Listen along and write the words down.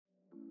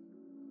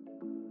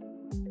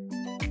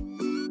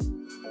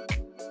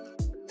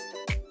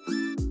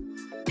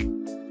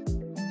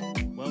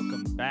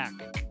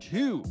back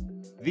to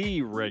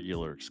the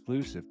regular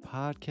exclusive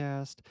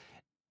podcast.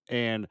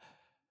 And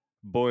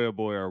boy, oh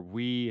boy, are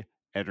we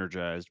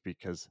energized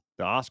because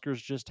the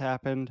Oscars just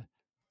happened.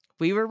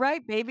 We were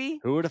right, baby.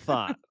 Who would have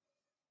thought?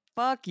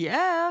 Fuck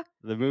yeah.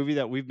 The movie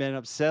that we've been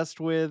obsessed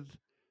with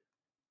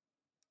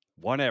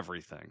won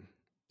everything.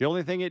 The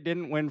only thing it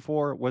didn't win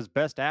for was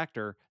Best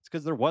Actor. It's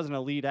because there wasn't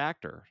a lead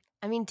actor.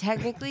 I mean,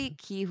 technically,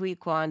 Ke Huy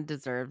Quan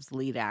deserves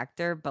lead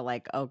actor, but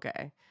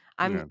okay.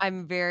 Yeah.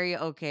 I'm very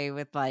okay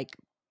with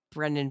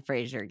Brendan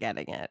Fraser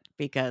getting it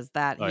because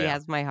Oh, he yeah.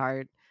 has my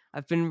heart.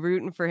 I've been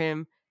rooting for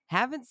him.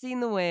 Haven't seen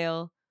The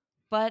Whale,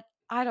 but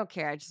I don't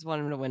care. I just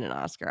want him to win an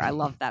Oscar. I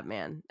love that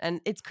man. And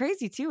it's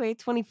crazy too.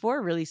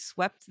 A24 really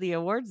swept the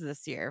awards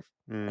this year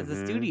as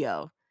a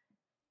studio.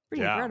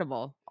 Pretty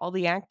incredible. All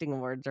the acting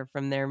awards are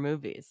from their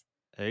movies.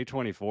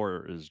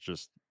 A24 is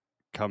just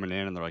coming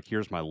in and they're like,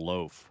 here's my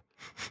loaf.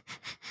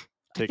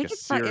 I think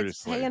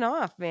it's paying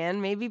off,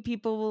 man. Maybe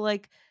people will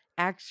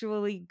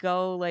actually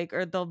go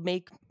or they'll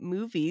make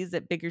movies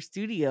at bigger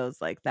studios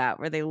like that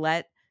where they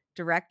let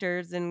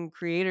directors and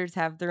creators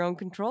have their own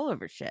control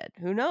over shit.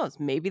 Who knows?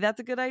 Maybe that's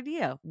a good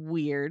idea.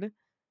 Weird.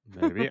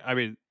 Maybe. I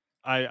mean,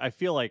 I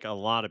feel like a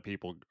lot of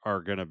people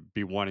are going to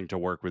be wanting to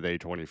work with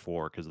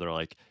A24 because they're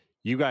like,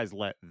 you guys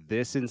let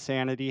this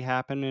insanity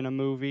happen in a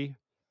movie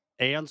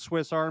and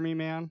Swiss Army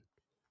Man,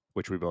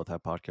 which we both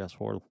have podcasts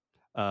for.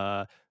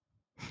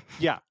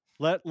 Yeah,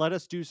 let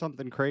us do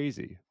something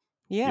crazy.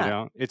 Yeah. You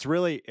know, it's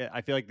really,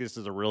 I feel like this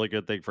is a really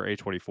good thing for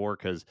A24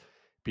 because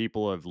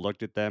people have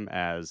looked at them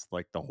as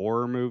like the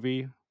horror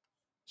movie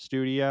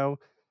studio,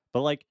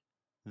 but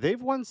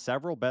they've won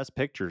several Best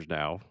Pictures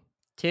now.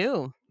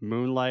 Too.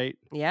 Moonlight,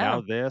 Yeah.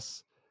 now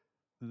this.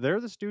 They're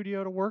the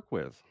studio to work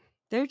with.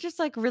 They're just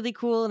really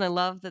cool, and I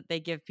love that they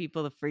give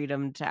people the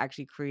freedom to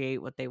actually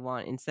create what they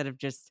want instead of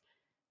just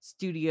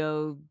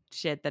studio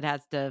shit that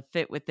has to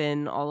fit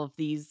within all of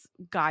these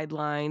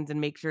guidelines and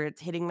make sure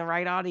it's hitting the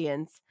right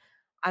audience.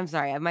 I'm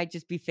sorry, I might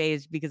just be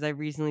phased because I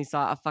recently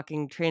saw a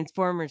fucking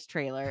Transformers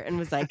trailer and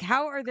was like,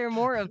 how are there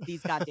more of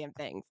these goddamn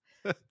things?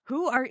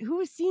 Who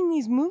is seeing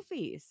these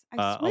movies?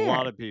 I swear. A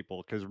lot of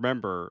people, because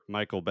remember,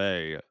 Michael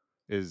Bay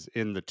is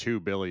in the 2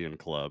 billion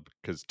club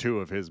because 2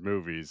 of his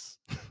movies,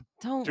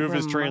 Don't 2 of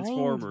his remind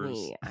Transformers.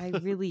 me. I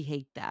really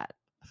hate that.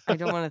 I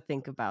don't want to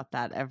think about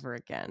that ever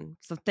again.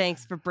 So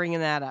thanks for bringing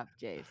that up,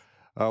 Jace.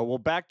 Well,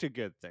 back to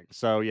good things.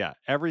 So yeah,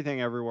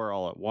 Everything Everywhere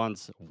All at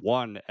Once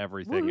won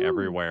Everything Woohoo.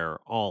 Everywhere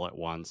All at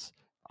Once.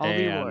 All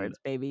the awards,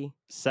 baby.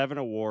 7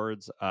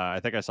 awards. I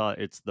think I saw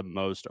it's the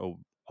most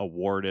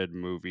awarded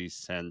movie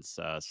since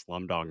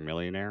Slumdog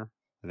Millionaire.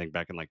 I think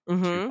back in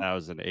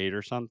 2008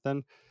 or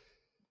something.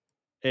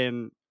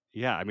 And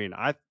yeah, I mean,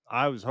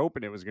 I was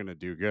hoping it was going to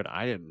do good.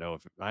 I didn't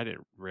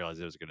realize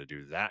it was going to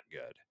do that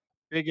good.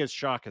 Biggest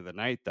shock of the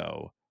night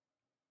though,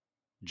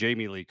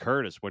 Jamie Lee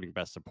Curtis winning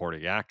Best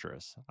Supporting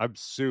Actress. I'm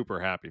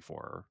super happy for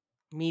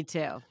her. Me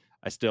too.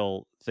 I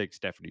still think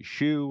Stephanie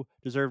Hsu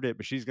deserved it,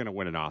 but she's going to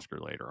win an Oscar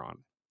later on.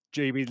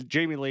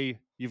 Jamie Lee,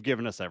 you've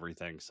given us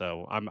everything,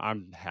 so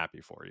I'm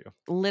happy for you.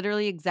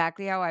 Literally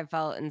exactly how I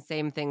felt, and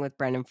same thing with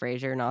Brendan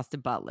Fraser and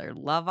Austin Butler.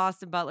 Love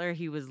Austin Butler.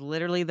 He was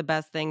literally the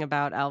best thing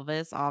about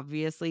Elvis.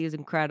 Obviously, he was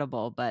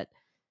incredible, but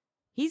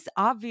he's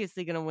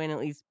obviously going to win at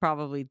least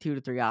probably 2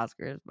 to 3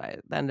 Oscars by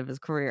the end of his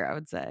career, I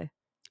would say.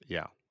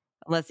 Yeah.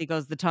 Unless he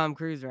goes the Tom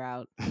Cruise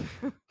route.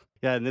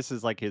 Yeah, and this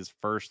is his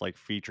first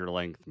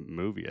feature-length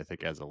movie, I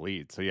think, as a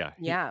lead. So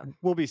yeah,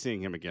 we'll be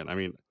seeing him again. I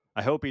mean,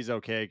 I hope he's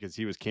okay because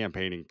he was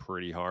campaigning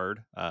pretty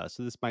hard.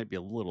 So this might be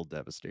a little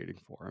devastating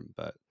for him,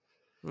 but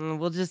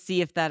we'll just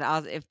see if that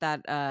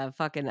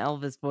fucking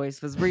Elvis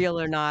voice was real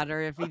or not, or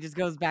if he just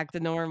goes back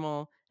to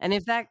normal. And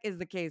if that is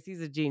the case,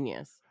 he's a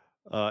genius.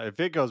 If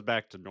it goes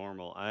back to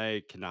normal,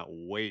 I cannot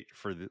wait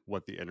for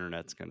what the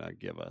internet's going to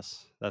give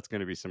us. That's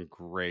going to be some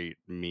great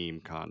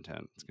meme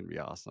content. It's going to be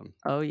awesome.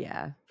 Oh,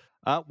 yeah.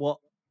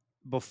 Well,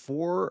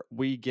 before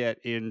we get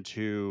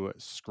into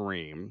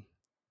Scream,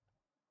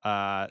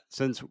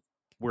 since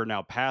we're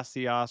now past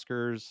the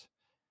Oscars,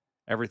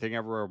 Everything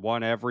Everywhere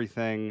won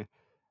everything,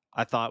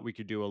 I thought we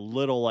could do a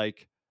little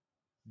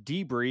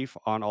debrief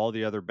on all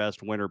the other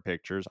best winner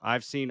pictures.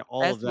 I've seen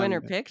all best of them.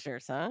 Winner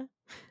pictures, huh?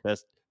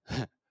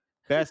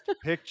 Best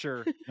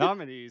picture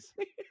nominees.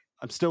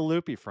 I'm still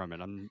loopy from it.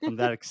 I'm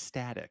that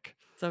ecstatic.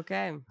 It's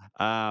okay.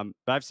 But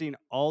I've seen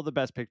all the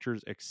best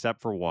pictures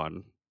except for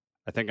one.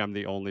 I think I'm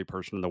the only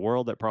person in the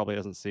world that probably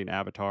hasn't seen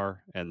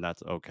Avatar, and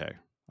that's okay.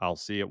 I'll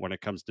see it when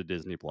it comes to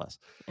Disney Plus.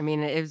 I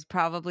mean, it was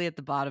probably at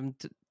the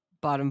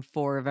bottom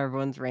 4 of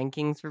everyone's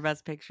rankings for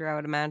Best Picture, I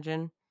would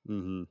imagine.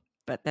 Mm-hmm.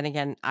 But then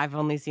again, I've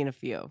only seen a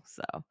few,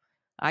 so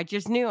I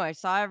just knew I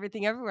saw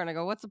Everything Everywhere, and I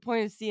go, "What's the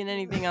point of seeing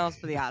anything else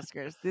for the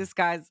Oscars? These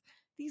guys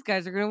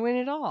are going to win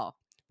it all."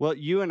 Well,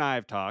 you and I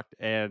have talked,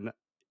 and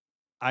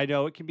I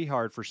know it can be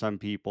hard for some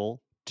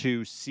people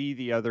to see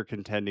the other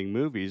contending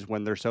movies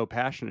when they're so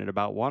passionate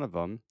about one of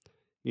them,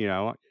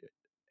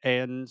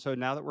 And so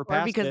now that we're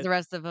past because the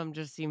rest of them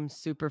just seem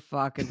super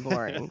fucking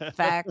boring.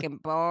 Fucking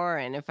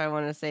boring, if I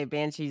want to say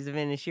Banshees of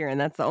Inisherin.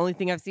 That's the only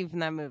thing I've seen from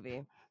that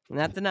movie. And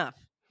that's enough.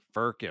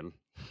 Firkin.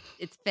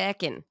 It's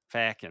feckin'.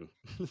 Fackin'.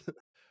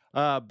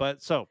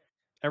 But so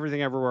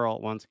Everything Everywhere All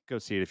at Once, go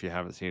see it if you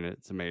haven't seen it.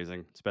 It's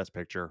amazing. It's best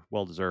picture,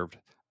 well deserved.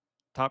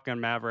 Top Gun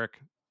Maverick,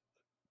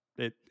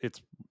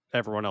 it's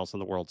everyone else in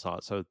the world saw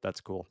it, so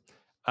that's cool.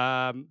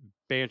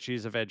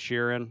 Banshees of Ed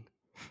Sheeran.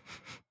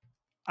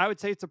 I would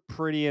say it's a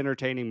pretty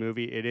entertaining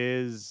movie.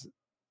 It's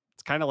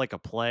kind of like a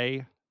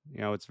play.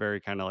 It's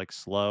very kind of like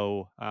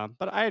slow,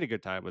 but I had a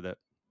good time with it.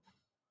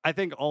 I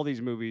think all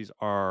these movies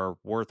are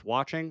worth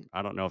watching.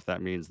 I don't know if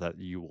that means that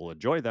you will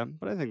enjoy them,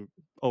 but I think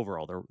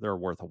overall they're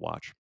worth a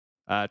watch.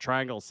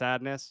 Triangle of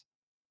Sadness.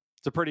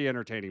 It's a pretty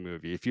entertaining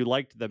movie. If you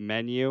liked The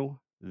Menu,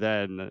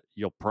 then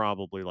you'll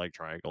probably like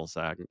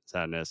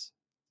Sadness.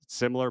 It's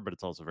similar, but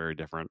it's also very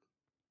different.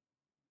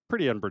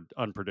 Pretty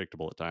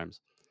unpredictable at times.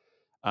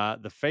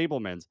 The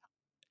Fablemans.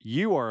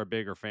 You are a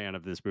bigger fan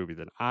of this movie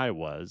than I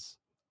was.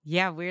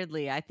 Yeah,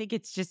 weirdly. I think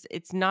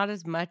it's not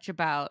as much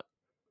about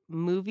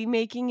movie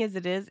making as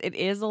it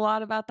is a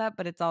lot about that,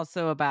 but it's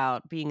also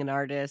about being an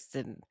artist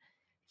and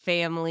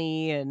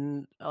family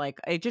and, like,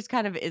 it just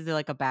kind of is,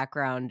 like, a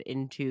background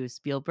into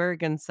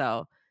Spielberg, and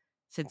so,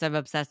 since I'm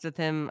obsessed with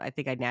him, I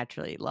think I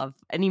naturally love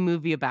any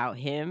movie about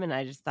him, and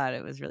I just thought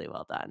it was really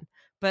well done.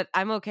 But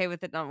I'm okay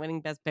with it not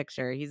winning Best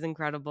Picture. He's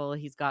incredible,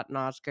 he's gotten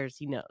Oscars,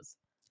 he knows.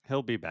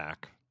 He'll be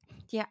back.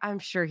 Yeah, I'm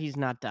sure he's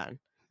not done.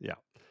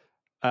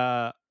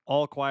 Yeah.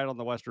 All Quiet on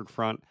the Western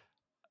Front.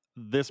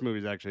 This movie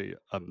is actually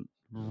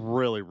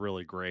really,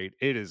 really great.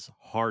 It is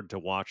hard to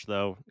watch,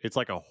 though. It's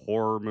like a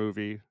horror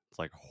movie. It's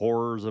like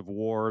horrors of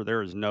war.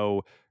 There is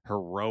no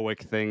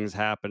heroic things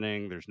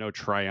happening. There's no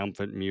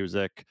triumphant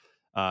music.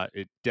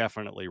 It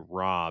definitely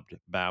robbed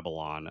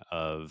Babylon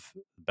of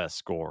best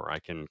score. I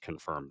can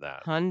confirm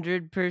that.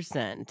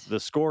 100%. The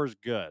score is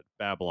good.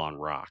 Babylon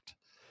rocked.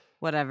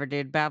 Whatever,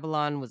 dude.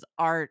 Babylon was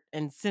art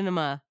and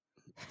cinema.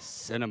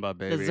 Cinema,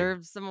 baby.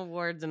 Deserved some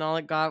awards, and all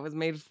it got was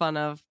made fun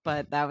of,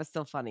 but that was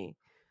still funny.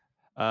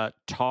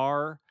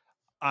 Tar.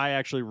 I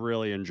actually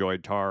really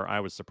enjoyed Tar. I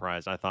was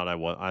surprised. I thought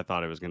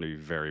it was going to be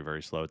very,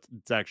 very slow.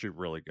 It's actually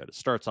really good. It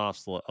starts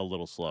off a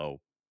little slow,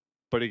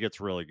 but it gets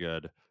really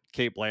good.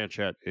 Kate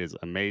Blanchett is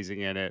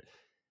amazing in it.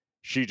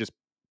 She just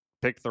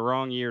picked the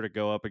wrong year to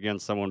go up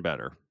against someone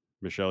better.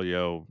 Michelle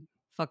Yeoh,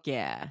 Fuck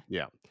yeah.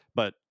 yeah.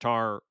 But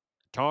Tar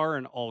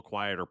and All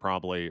Quiet are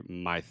probably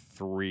my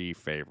three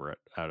favorite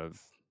out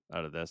of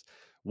this.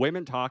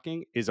 Women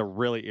Talking is a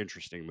really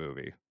interesting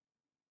movie.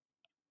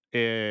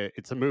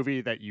 It's a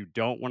movie that you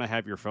don't wanna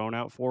have your phone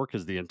out for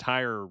because the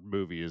entire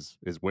movie is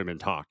women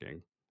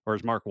talking, or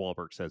as Mark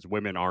Wahlberg says,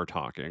 "Women are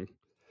talking."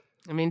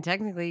 I mean,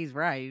 technically, he's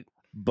right.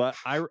 But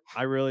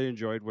I really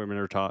enjoyed Women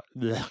Are Talk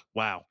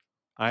wow.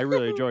 I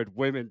really enjoyed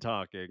Women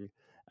Talking.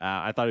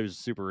 I thought it was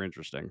super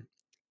interesting.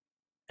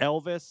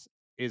 Elvis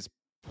is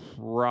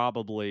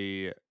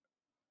probably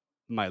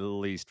my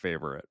least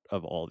favorite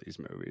of all these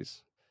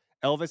movies.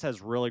 Elvis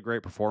has really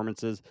great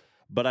performances,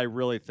 but I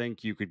really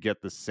think you could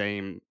get the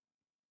same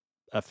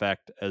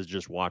effect as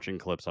just watching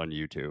clips on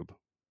YouTube.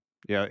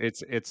 Yeah,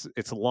 it's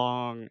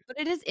long. But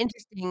it is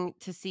interesting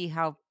to see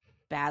how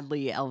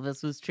badly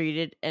Elvis was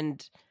treated,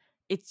 and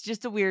it's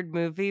just a weird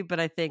movie, but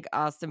I think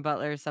Austin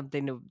Butler is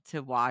something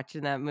to watch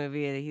in that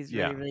movie. He's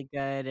really, Yeah, really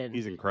good, and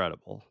he's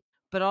incredible.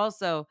 but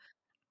also,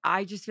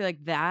 I just feel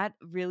like that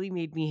really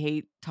made me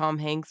hate Tom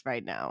Hanks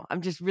right now.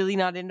 I'm just really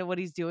not into what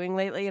he's doing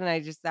lately, and I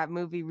just that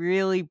movie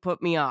really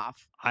put me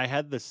off. I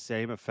had the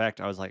same effect.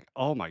 I was like,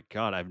 "Oh my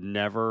god, I've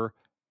never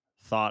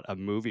thought a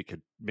movie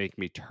could make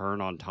me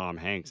turn on Tom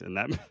Hanks," and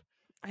that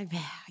I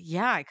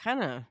yeah, I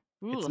kinda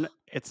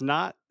it's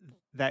not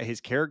that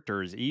his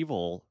character is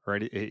evil,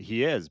 right?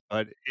 He is,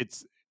 but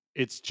it's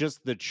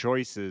just the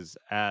choices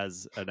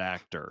as an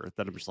actor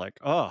that I'm just like,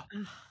 "Oh,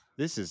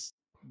 this has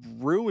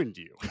ruined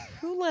you."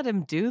 who let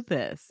him do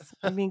this?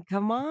 I mean,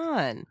 come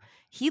on.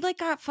 He, like,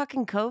 got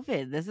fucking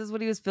COVID. This is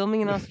what he was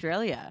filming in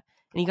Australia,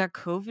 and he got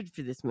COVID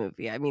for this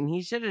movie. I mean,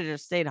 he shoulda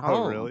just stayed Oh,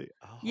 home. really?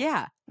 Oh.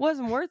 Yeah,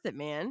 wasn't worth it,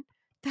 man.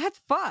 That's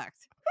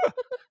fucked.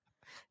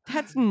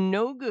 That's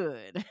no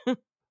good.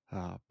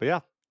 But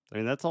yeah, I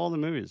mean that's all the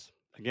movies.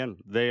 Again,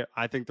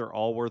 I think they're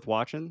all worth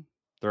watching.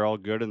 They're all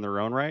good in their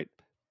own right,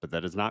 but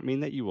that does not mean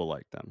that you will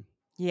like them.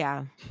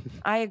 Yeah,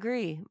 I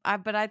agree.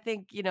 But I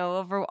think,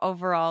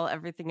 overall,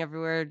 Everything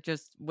Everywhere,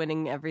 just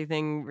winning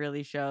everything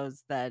really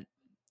shows that,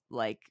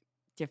 like,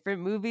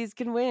 different movies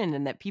can win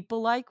and that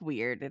people like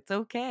weird. It's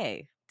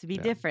okay to be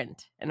Yeah.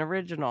 different and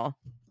original.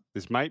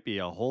 This might be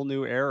a whole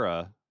new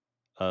era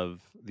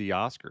of the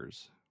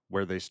Oscars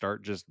where they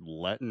start just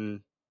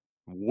letting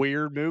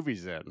weird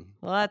movies in.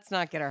 Let's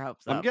not get our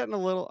hopes up. I'm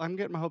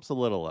getting my hopes a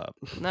little up.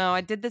 No, I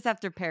did this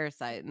after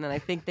Parasite, and then I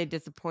think they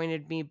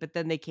disappointed me, but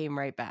then they came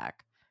right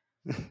back.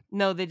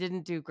 No, they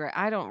didn't do great.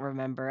 I don't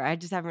remember. I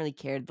just haven't really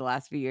cared the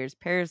last few years.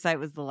 Parasite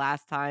was the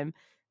last time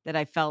that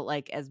I felt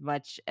like as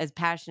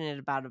passionate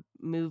about a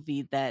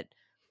movie that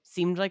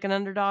seemed like an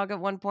underdog at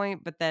one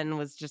point, but then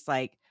was just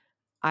like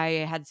I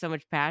had so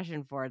much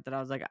passion for it that I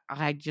was like,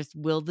 I just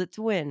willed it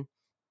to win.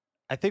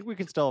 I think we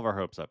can still have our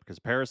hopes up because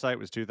Parasite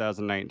was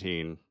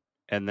 2019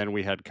 and then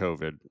we had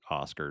COVID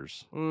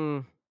Oscars.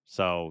 Mm,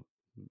 So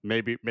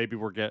Maybe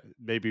we're just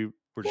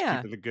Yeah.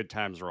 keeping the good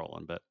times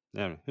rolling, but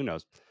who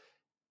knows?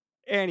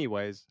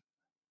 Anyways,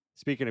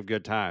 speaking of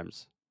good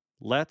times,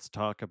 let's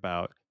talk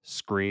about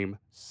Scream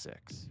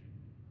 6.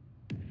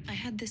 I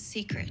had this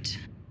secret.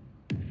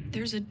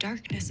 There's a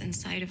darkness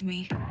inside of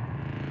me.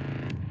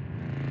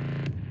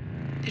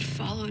 It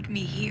followed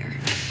me here.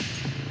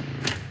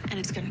 And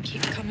it's gonna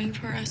keep coming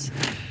for us.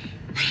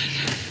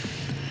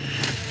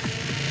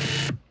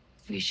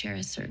 We share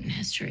a certain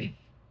history.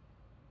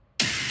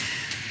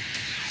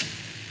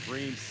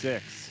 Scream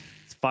 6.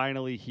 It's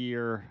finally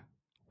here.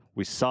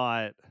 We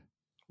saw it,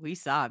 We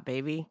saw it,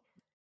 baby.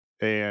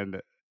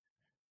 and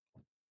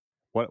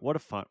what a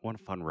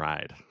fun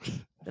ride.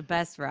 The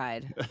best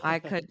ride. I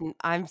couldn't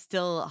I'm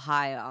still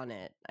high on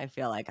it, I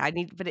feel like.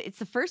 But it's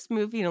the first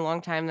movie in a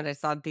long time that I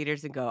saw in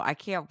theaters and go, "I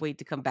can't wait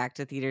to come back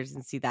to theaters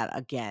and see that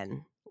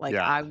again." Like,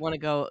 Yeah. I wanna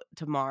go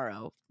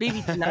tomorrow,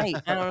 maybe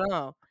tonight, I don't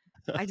know.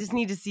 I just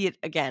need to see it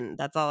again,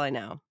 that's all I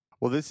know.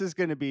 Well, this is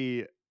gonna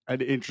be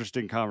an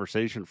interesting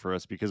conversation for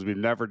us because we've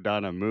never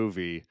done a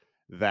movie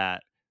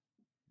that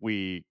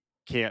we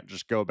can't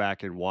just go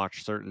back and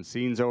watch certain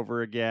scenes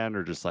over again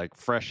or just like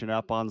freshen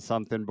up on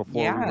something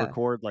before we Yeah.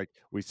 record. Like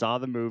we saw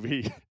the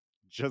movie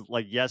just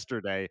like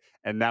yesterday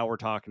and now we're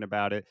talking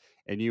about it.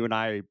 And you and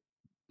I,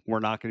 we're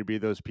not going to be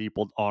those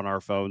people on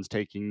our phones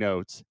taking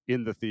notes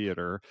in the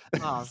theater.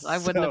 Oh, I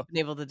wouldn't So have been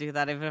able to do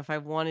that even if I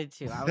wanted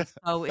to. I was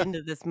so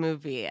into this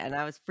movie, and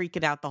I was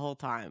freaking out the whole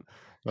time.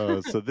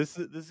 so this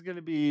is going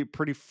to be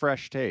pretty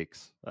fresh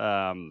takes.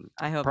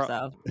 I hope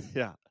so.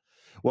 Yeah.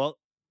 Well,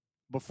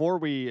 before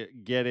we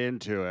get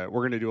into it,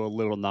 we're going to do a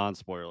little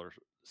non-spoiler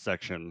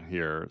section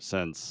here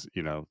since,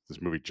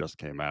 this movie just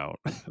came out.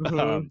 Mhm.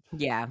 um,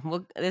 Yeah.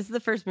 Well, this is the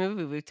first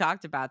movie we've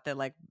talked about that,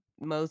 like,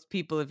 most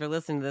people, if you're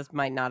listening to this,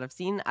 might not have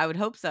seen. I would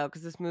hope so,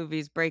 because this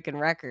movie's breaking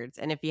records,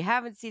 and if you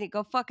haven't seen it,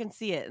 go fucking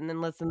see it and then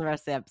listen to the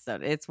rest of the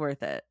episode. It's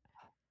worth it.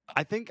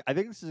 I think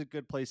this is a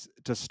good place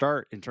to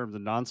start in terms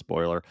of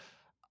non-spoiler.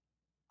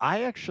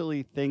 I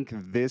actually think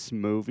this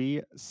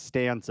movie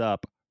stands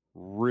up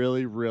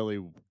really,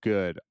 really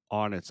good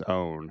on its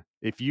own.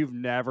 If you've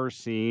never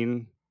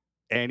seen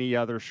any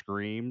other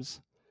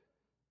Screams,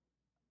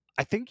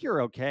 I think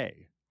you're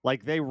okay.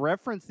 Like they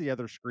reference the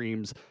other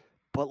Screams,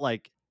 but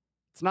like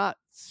it's not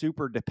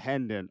super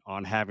dependent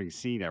on having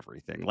seen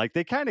everything. Like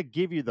they kind of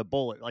give you the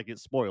bullet, like it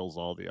spoils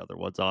all the other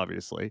ones,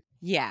 obviously.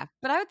 Yeah,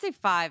 but I would say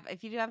 5.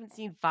 If you haven't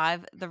seen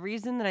 5, the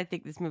reason that I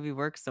think this movie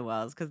works so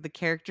well is because the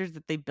characters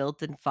that they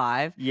built in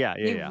 5, Yeah,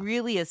 yeah, they yeah.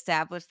 really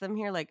established them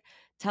here. Like,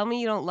 tell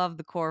me you don't love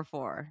the core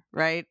 4,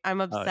 right?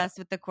 I'm Oh yeah. obsessed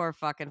with the core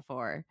fucking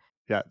 4.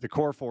 Yeah, the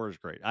core four is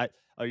great.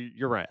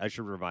 You're right. I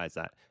should revise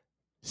that.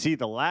 See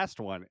the last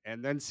one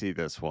and then see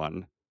this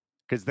one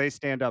because they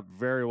stand up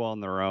very well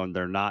on their own.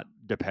 They're not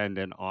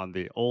dependent on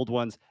the old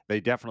ones. They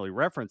definitely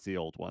reference the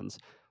old ones,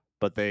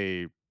 but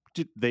they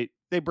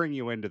bring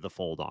you into the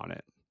fold on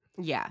it.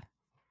 Yeah,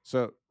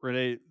 So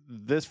Renee,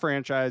 this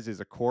franchise is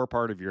a core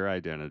part of your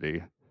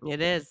identity.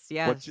 it is.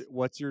 Yes.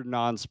 What's your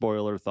non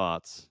spoiler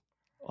thoughts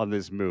on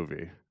this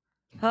movie?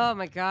 Oh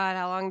my god,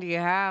 how long do you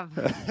have?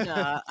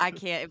 I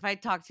can't. If I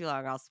talk too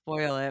long, I'll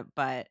spoil it,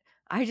 but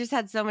I just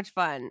had so much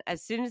fun.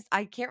 As soon as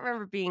I can't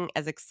remember being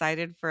as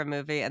excited for a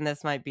movie, and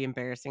this might be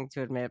embarrassing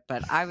to admit,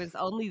 but I was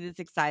only this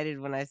excited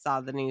when I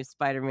saw the new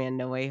Spider-Man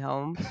No Way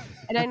Home.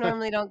 And I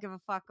normally don't give a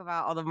fuck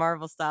about all the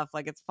Marvel stuff,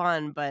 like it's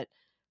fun, but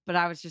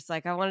I was just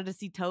like I wanted to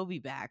see Toby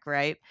back,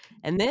 right?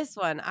 And this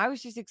one, I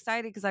was just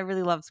excited because I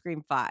really love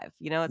Scream 5.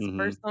 It's the Hmm.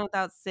 first one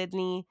without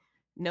Sydney,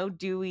 no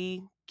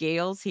Dewey.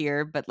 Gale's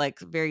here, but like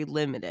very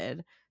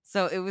limited.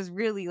 So it was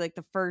really like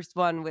the first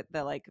one with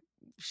the like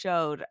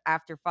showed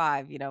after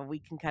 5, we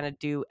can kind of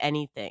do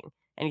anything.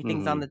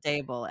 Anything's on Hmm. the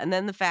table. And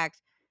then the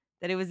fact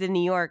that it was in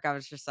New York, I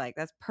was just like,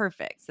 that's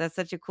perfect. That's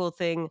such a cool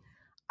thing.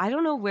 I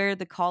don't know where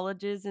the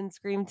college is in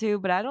Scream 2,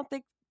 but I don't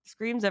think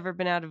Scream's ever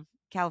been out of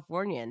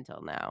California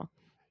until now.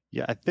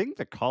 Yeah, I think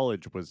the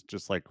college was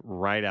just like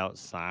right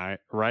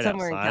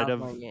Somewhere in outside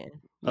California.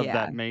 of Yeah.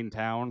 that main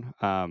town.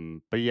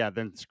 But yeah,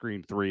 then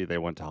Scream 3 they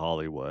went to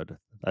Hollywood.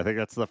 I think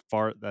that's the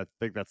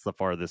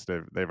farthest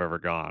they've ever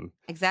gone.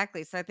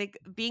 Exactly. So I think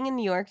being in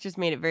New York just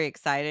made it very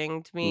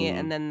exciting to me.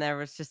 And Mhm. then there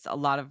was just a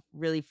lot of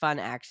really fun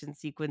action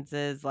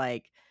sequences,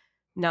 like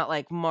not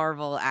like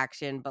Marvel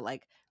action, but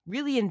like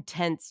really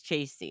intense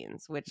chase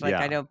scenes, which like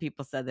I Yeah. know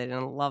people said they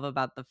didn't love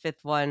about the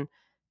fifth one.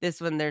 This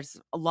one, there's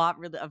a lot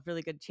really of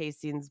really good chase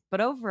scenes.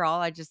 But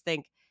overall, I just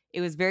think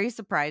it was very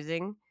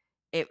surprising.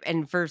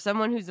 And for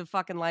someone who's a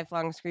fucking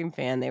lifelong Scream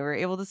fan, they were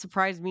able to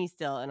surprise me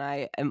still, and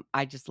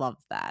I just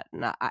loved that,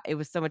 and it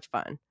was so much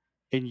fun.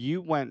 And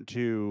you went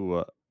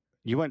to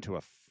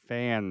a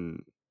fan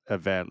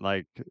event,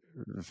 like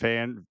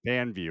fan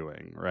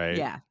viewing, right?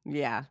 Yeah,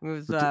 yeah, it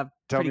was, So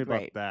tell pretty me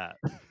about great. that.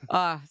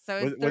 So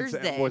it's Was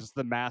Thursday. was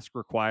the mask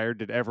required?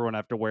 Did everyone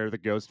have to wear the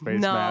ghost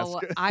face mask?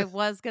 No, I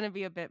was gonna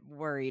be a bit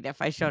worried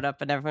if I showed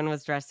up and everyone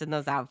was dressed in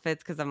those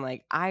outfits because 'cause I'm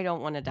like, "I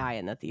don't wanna die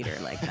in the theater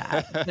like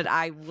that," but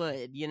I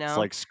would, you It's know?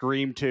 like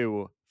Scream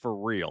 2 for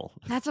real.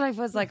 That's what I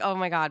was like, "Oh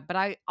my god," but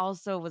I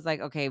also was like,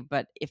 "Okay,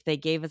 but if they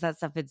gave us that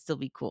stuff, it'd still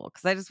be cool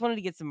because I just wanted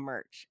to get some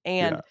merch,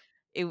 Yeah. and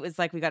it was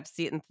like we got to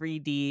see it in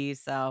 3D,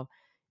 so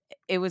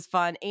it was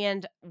fun,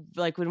 and,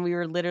 like, when we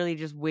were literally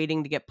just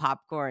waiting to get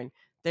popcorn,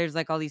 there's,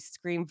 like, all these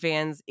Scream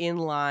fans in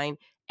line,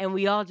 and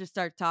we all just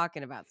start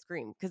talking about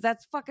Scream because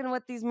that's fucking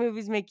what these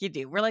movies make you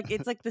do. We're like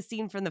it's like the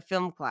scene from the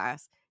film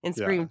class in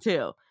Yeah. Scream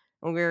 2,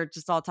 and we are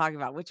just all talking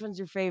about, "Which one's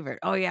your favorite?"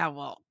 "Oh, yeah,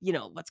 well,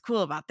 what's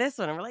cool about this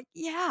one?" And we're like,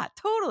 "Yeah,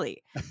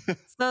 totally."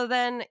 So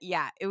then,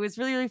 yeah, it was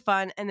really, really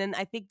fun, and then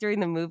I think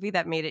during the movie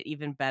that made it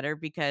even better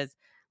because,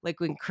 like,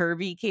 when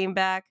Kirby came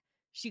back,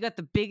 she got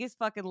the biggest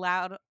fucking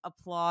loud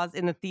applause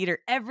in the theater.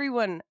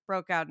 Everyone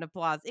broke out in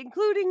applause,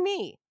 including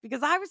me,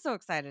 because I was so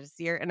excited to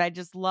see her, and I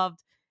just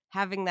loved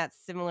having that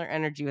similar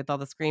energy with all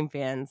the Scream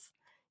fans.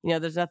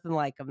 There's nothing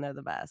like them. They're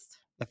the best.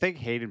 I think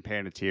Hayden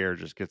Panettiere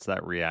just gets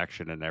that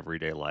reaction in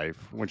everyday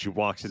life. When she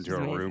walks into She's a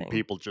room, amazing.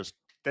 people just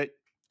they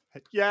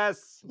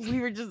yes. We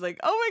were just like,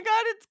 "Oh my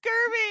god, it's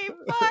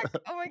Kirby!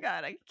 Fuck! Oh my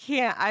god, I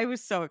can't." I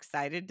was so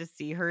excited to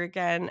see her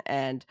again,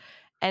 and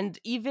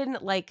even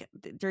like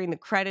during the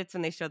credits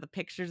when they show the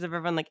pictures of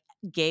everyone, like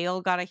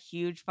Gail got a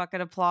huge fucking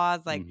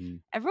applause. Like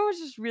Mhm. everyone was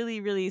just really,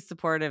 really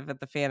supportive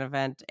at the fan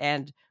event,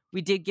 and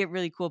we did get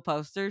really cool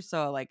posters,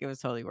 so like it was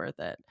totally worth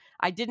it.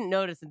 I didn't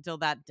notice until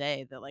that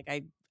day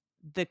that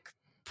the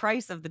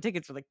price of the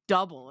tickets were like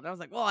double, and I was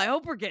like, "Well, I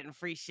hope we're getting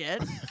free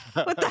shit."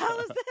 What the hell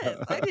is this?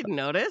 I didn't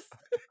notice.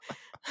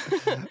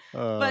 But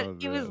Oh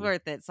it was man.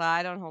 worth it, so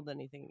I don't hold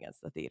anything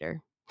against the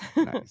theater.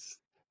 Nice.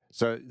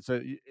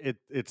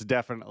 It's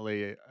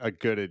definitely a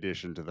good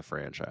addition to the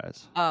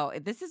franchise. Oh,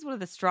 this is one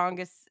of the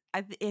strongest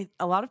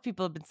a lot of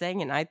people have been saying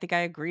it, and I think I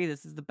agree,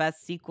 this is the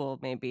best sequel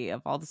maybe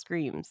of all the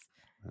Screams.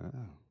 Oh,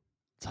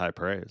 it's high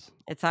praise.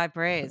 It's high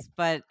praise,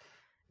 but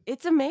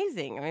it's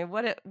amazing. I mean,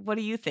 what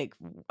do you think?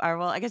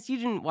 Well, I guess you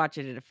didn't watch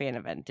it at a fan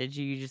event, did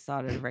you? You just saw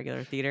it at a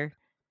regular theater?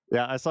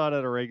 Yeah, I saw it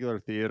at a regular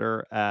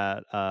theater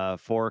at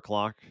 4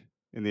 o'clock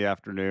in the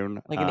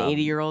afternoon. Like an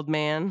 80-year-old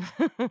man?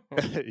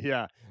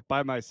 Yeah,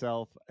 by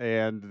myself,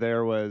 and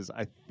there was,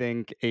 I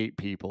think, 8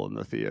 people in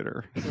the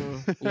theater.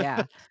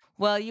 Yeah.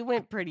 Well, you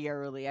went pretty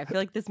early. I feel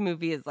like this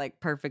movie is, like,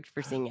 perfect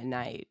for seeing at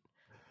night.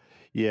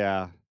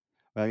 Yeah.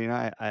 Well,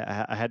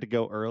 I had to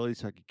go early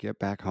so I could get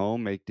back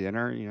home, make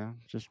dinner,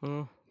 just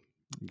Mm,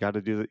 you got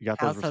those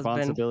house husband.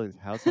 responsibilities,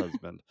 house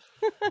husband.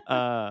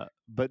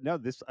 But no,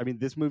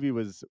 this movie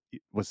was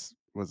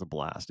a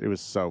blast. It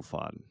was so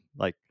fun.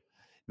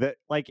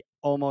 Like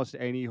almost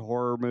any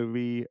horror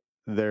movie,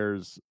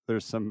 there's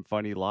some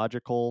funny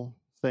logical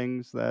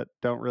things that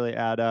don't really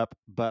add up,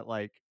 but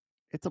like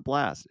it's a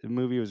blast. The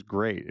movie was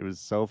great. It was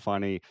so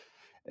funny.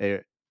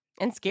 It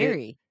And it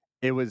scary.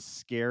 it was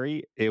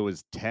scary. It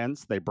was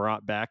tense. They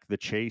brought back the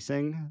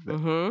chasing.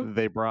 Mhm.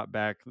 They brought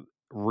back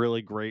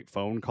really great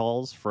phone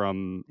calls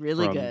from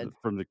Really from good.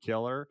 from the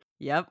killer.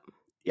 Yep.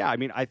 Yeah, I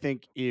mean, I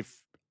think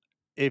if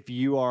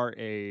you are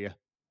a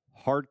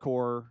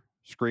hardcore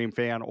Scream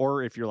fan,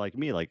 or if you're like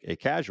me, like a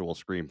casual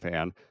Scream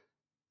fan,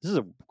 this is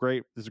a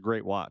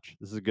great watch.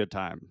 This is a good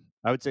time.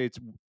 I would say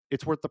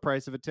it's worth the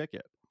price of a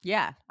ticket.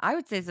 Yeah, I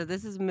would say so.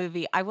 This is a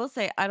movie I will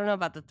say, I don't know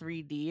about the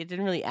 3D, it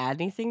didn't really add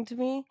anything to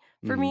me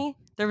for Mhm. me.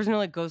 There was no,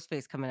 like, ghost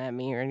face coming at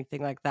me or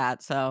anything like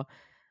that, so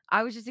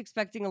I was just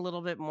expecting a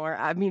little bit more.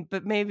 I mean,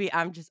 but maybe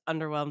I'm just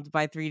underwhelmed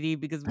by 3D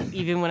because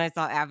even when I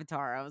saw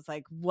Avatar, I was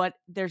like, "What?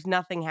 There's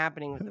nothing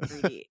happening with the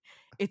 3D."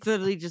 It's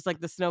literally just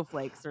like the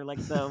snowflakes or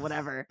like the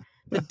whatever,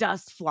 the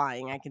dust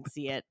flying, I can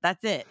see it.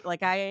 That's it.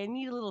 Like, I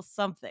need a little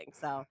something,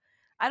 so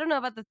I don't know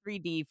about the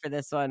 3D for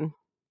this one.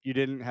 You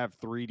didn't have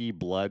 3D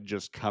blood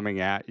just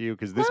coming at you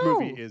because this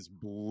movie No. is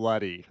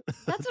bloody.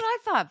 That's what I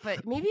thought,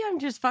 but maybe I'm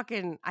just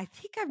fucking I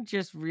think I'm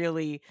just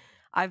really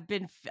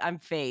I'm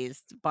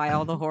phased by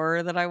all the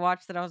horror that I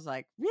watched that I was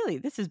like, "Really?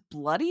 This is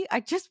bloody?"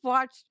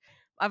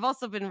 I've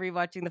also been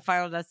rewatching the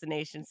Final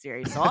Destination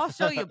series, so I'll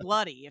show you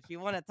bloody if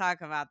you wanna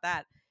talk about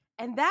that.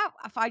 And that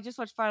if I just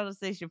watched Final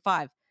Destination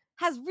 5,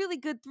 has really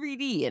good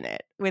 3D in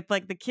it with,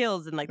 like, the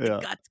kills and, like, the Yeah.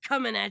 guts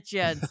coming at you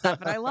and stuff,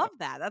 and I love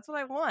that. That's what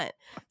I want.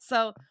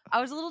 So, I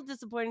was a little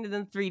disappointed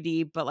in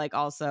 3D, but, like,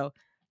 also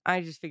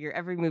I just figure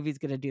every movie's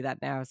gonna do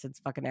that now since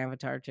fucking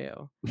Avatar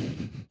 2.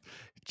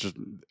 Just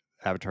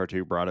Avatar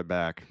 2 brought it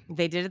back.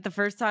 They did it the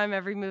first time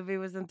every movie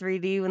was in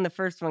 3D when the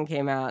first one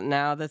came out.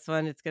 Now this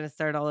one, it's gonna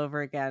start all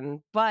over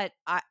again. But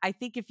I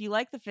think if you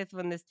like the fifth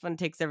one, this one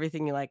takes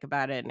everything you like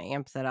about it and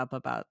amps it up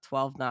about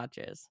 12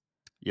 notches.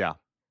 Yeah.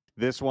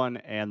 This one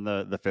and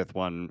the fifth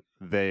one,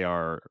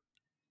 they're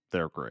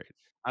great.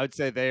 I would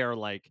say they are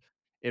like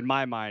in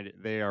my mind,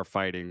 they are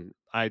fighting.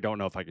 I don't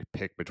know if I could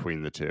pick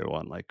between the two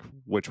on like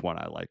which one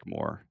I like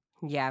more.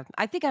 Yeah,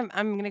 I think I'm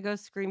gonna go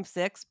Scream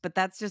 6, but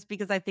that's just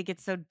because I think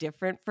it's so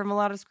different from a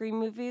lot of Scream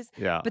movies,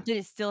 Yeah. but then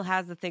it still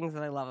has the things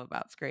that I love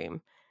about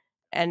Scream.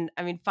 And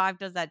I mean, 5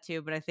 does that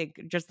too, but I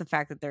think just the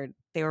fact that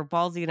they were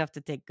ballsy enough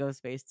to take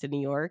Ghostface to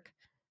New York,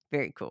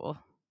 very cool.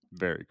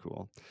 Very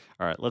cool.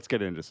 All right, let's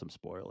get into some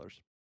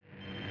spoilers.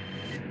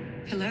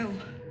 Hello.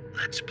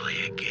 Let's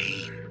play a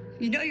game.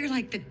 You know you're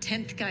like the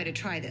 10th guy to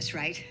try this,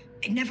 right?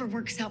 It never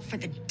works out for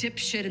the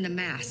dipshit in the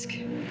mask.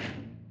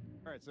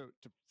 All right, so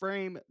to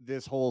frame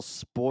this whole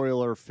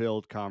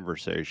spoiler-filled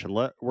conversation,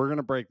 we're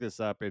gonna break this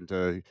up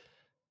into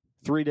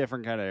three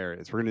different kind of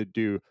areas. We're gonna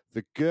do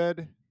the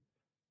good,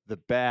 the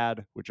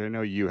bad, which I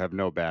know you have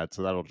no bad,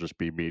 so that'll just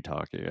be me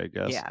talking, I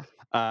guess. Yeah.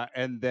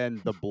 And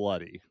then the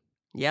bloody,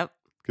 Yep.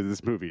 because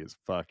this movie is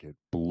fucking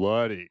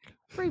bloody.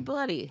 Pretty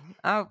bloody.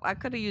 I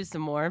could have used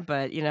some more,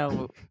 but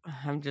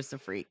I'm just a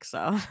freak,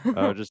 so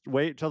Just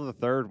wait till the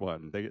third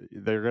one.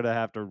 They're gonna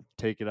have to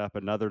take it up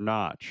another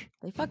notch.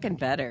 they fucking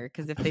better.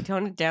 Because if they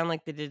tone it down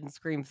like they did in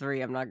Scream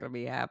 3, I'm not gonna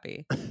be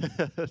happy.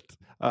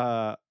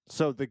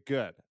 So the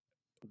good.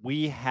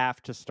 We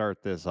have to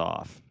start this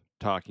off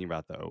talking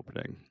about the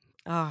opening.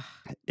 Oh,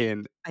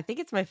 In I think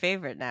it's my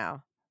favorite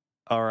now.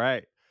 All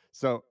right.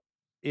 So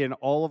in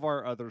all of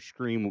our other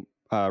Scream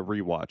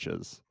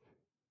rewatches,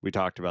 we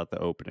talked about the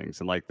openings,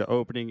 and like the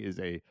opening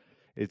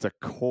it's a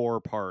core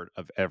part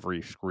of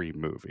every Scream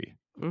movie.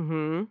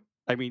 Mm-hmm.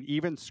 I mean,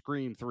 even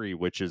Scream 3,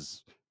 which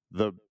is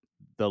the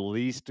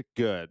least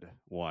good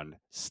one,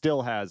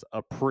 still has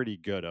a pretty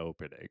good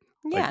opening.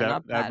 Like Yeah,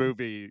 not that bad.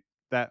 movie,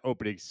 that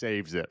opening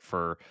saves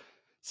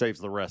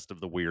the rest of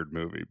the weird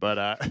movie.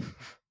 But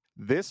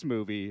this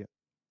movie,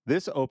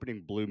 this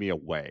opening blew me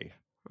away.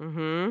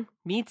 Mm-hmm.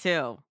 Me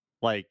too.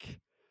 Like,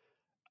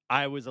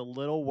 I was a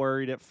little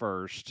worried at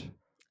first.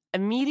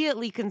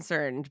 Immediately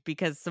concerned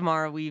because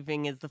Samara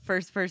Weaving is the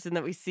first person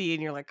that we see,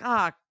 and you're like,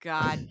 oh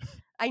God.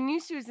 I knew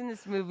she was in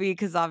this movie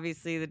because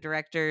obviously the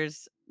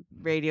director's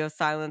radio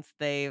silence,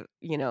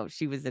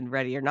 she was in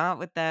Ready or Not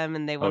with them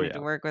and they Oh wanted to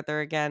yeah. work with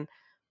her again.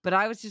 But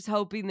I was just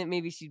hoping that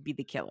maybe she'd be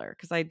the killer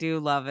because I do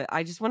love it.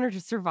 I just want her to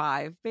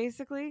survive,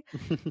 basically.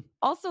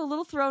 Also, a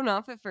little thrown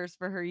off at first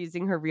for her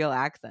using her real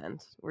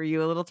accent. Were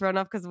you a little thrown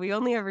off? Because we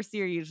only ever see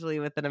her usually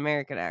with an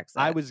American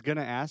accent. I was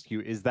gonna ask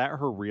you, is that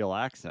her real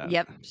accent?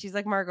 Yep, she's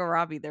like Margot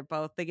Robbie.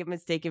 They get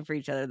mistaken for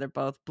each other. They're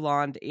both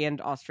blonde and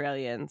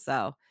Australian.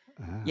 So,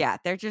 Ah. yeah,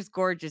 they're just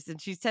gorgeous.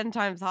 And she's 10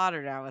 times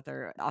hotter now with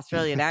her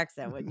Australian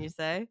accent, wouldn't you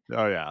say?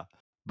 Oh yeah.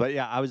 But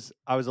yeah, I was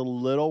a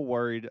little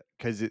worried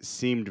because it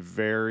seemed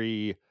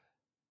very,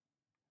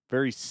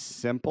 very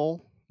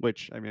simple,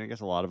 which I mean, I guess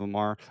a lot of them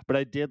are. But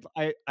I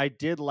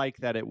did like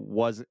that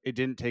it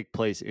didn't take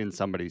place in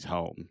somebody's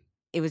home.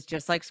 It was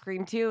just like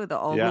Scream 2, the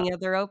Yeah. only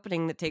other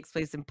opening that takes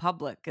place in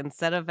public.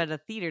 Instead of at a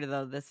theater,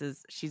 though,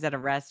 she's at a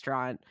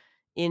restaurant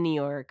in New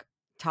York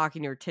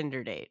talking to her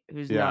Tinder date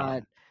Yeah.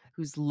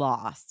 who's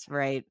lost,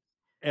 right?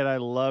 And I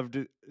loved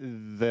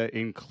the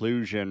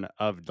inclusion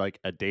of like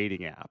a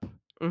dating app.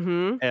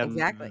 Mm-hmm. And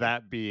Exactly.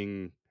 that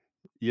being,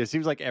 yeah, it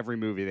seems like every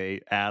movie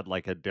they add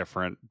like a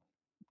different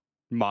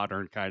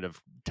modern kind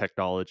of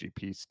technology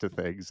piece to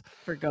things.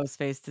 For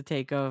Ghostface to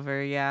take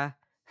over, yeah.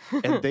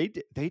 And they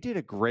did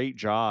a great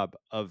job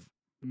of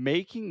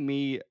making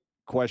me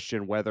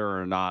question whether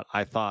or not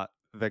I thought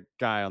the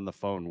guy on the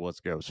phone was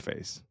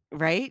Ghostface.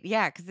 Right?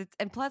 Yeah, because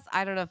and plus,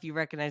 I don't know if you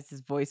recognize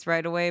his voice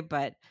right away,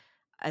 but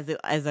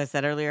as I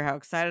said earlier, how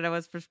excited I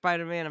was for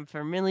Spider-Man. I'm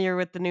familiar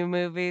with the new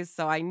movies,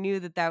 so I knew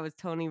that that was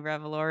Tony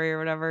Revolori or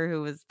whatever,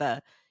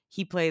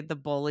 he played the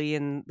bully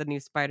in the new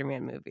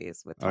Spider-Man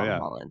movies with Oh Tom yeah.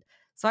 Holland.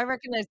 So I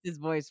recognized his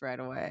voice right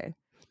away.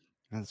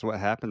 That's what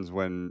happens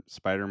when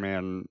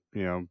Spider-Man,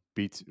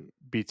 beats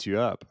you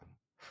up.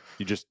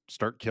 You just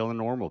start killing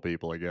normal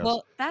people, I guess.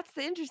 Well, that's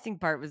the interesting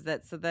part was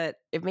that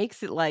it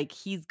makes it like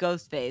he's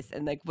Ghostface,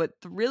 and, like, what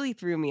really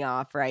threw me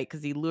off, right?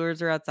 Because he lures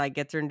her outside,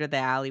 gets her into the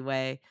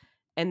alleyway,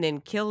 and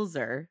then kills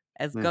her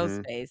as Mhm.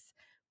 Ghostface,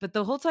 but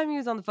the whole time he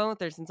was on the phone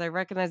with her, since I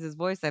recognized his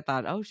voice, I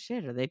thought, "Oh,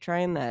 shit, are they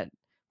trying that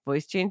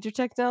voice changer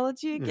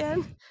technology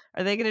again?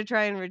 Are they gonna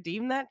try and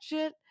redeem that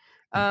shit?"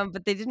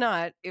 But they did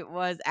not. It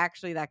was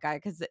actually that guy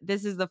because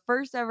this is the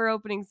first ever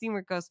opening scene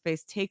where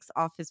Ghostface takes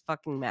off his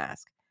fucking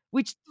mask,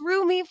 which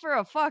threw me for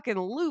a fucking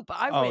loop.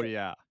 I Oh went,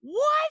 yeah.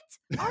 "What?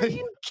 Are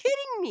you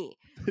kidding me?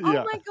 Oh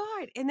Yeah. my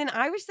god." And then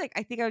I was like,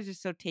 I think I was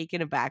just so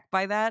taken aback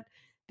by that,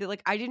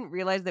 like, I didn't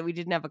realize that we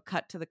didn't have a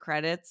cut to the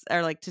credits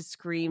or, like, to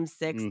Scream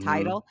 6 Mhm.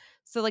 title.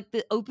 So, like,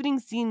 the opening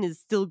scene is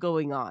still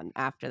going on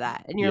after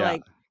that, and you're Yeah.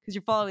 like, because 'cause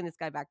you're following this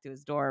guy back to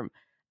his dorm,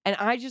 and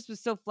I just was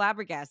so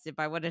flabbergasted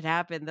by what had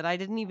happened that I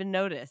didn't even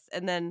notice,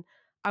 and then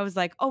I was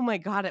like, "Oh my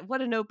god,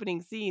 what an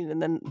opening scene,"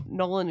 and then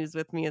Nolan, who's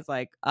with me, is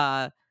like,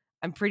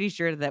 I'm pretty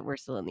sure that we're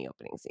still in the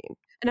opening scene."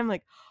 And I'm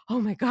like,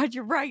 "Oh my god,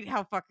 you're right,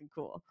 how fucking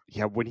cool."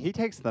 Yeah, when he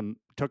took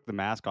the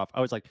mask off,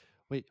 I was like,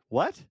 "Wait,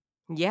 what?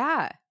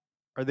 Yeah.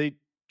 Are they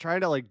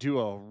trying to like do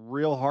a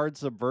real hard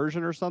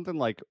subversion or something?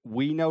 Like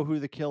we know who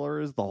the killer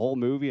is the whole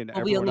movie and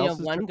Well, we everyone only else have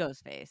is one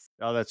ghost face.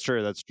 Oh, that's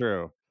true. That's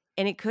true.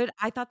 And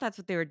I thought that's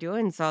what they were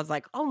doing, so I was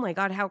like, "Oh my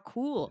god, how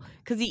cool!"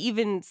 Because he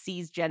even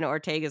sees Jenna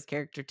Ortega's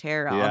character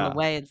Tara on the Yeah.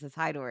 way and says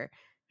hi to her.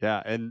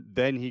 Yeah, and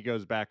then he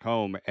goes back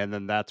home and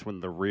then that's when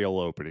the real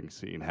opening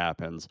scene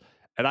happens.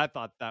 And I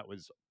thought that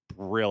was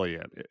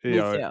brilliant.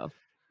 Me too.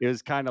 It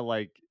was kind of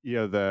like,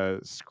 the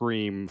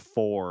Scream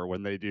 4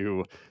 when they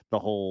do the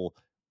whole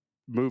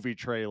movie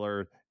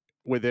trailer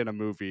within a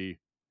movie,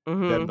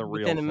 then the Mhm,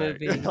 real within a thing.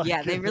 movie. Yeah,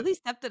 Like they really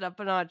stepped it up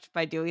a notch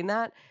by doing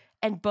that,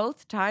 And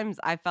both times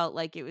I felt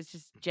like it was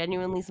just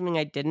genuinely something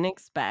I didn't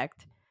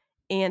expect,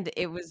 and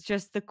it was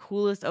just the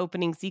coolest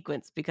opening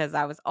sequence because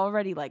I was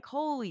already like,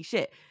 "Holy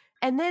shit."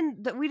 And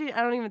then we didn't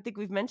I don't even think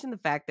we've mentioned the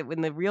fact that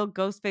when the real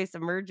Ghostface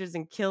emerges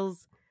and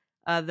kills,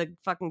 the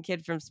fucking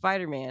kid from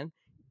Spider-Man,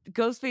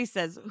 Ghostface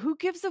says, "Who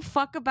gives a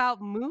fuck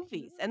about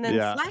movies?" And then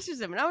Yeah. slashes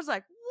him, and I was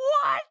like,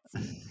 "What?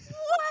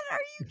 What? Are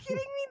you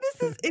kidding me?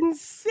 This is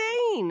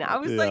insane." I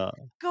was like, Yeah.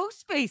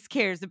 "Ghostface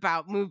cares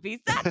about movies.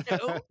 That's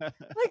who."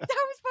 Like,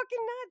 that was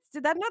fucking nuts.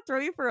 Did that not throw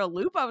you for a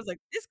loop? I was like,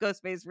 "This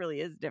Ghostface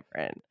really is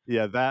different."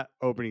 Yeah, that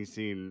opening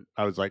scene,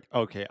 I was like,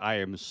 "Okay, I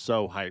am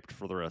so hyped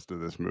for the rest of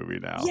this movie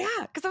now." Yeah,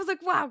 because I was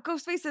like, "Wow,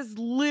 Ghostface has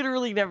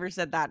literally never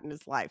said that in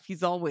his life.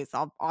 He's always,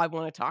 I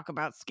wanna talk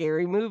about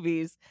scary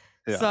movies."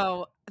 Yeah.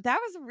 So, that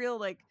was a real,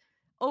 like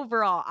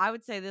overall, I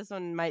would say this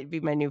one might be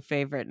my new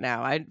favorite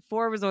now.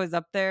 4 was always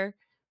up there,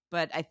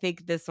 but I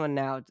think this one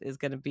now is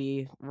gonna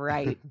be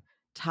right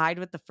tied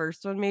with the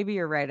first one maybe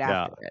or right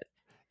Yeah. after it.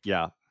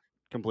 Yeah.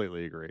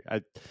 Completely agree.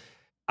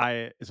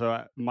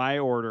 My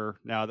order,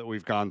 now that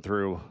we've gone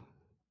through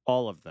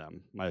all of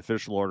them, my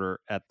official order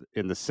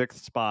in the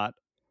 6th spot,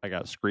 I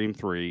got Scream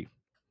 3,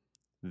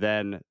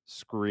 then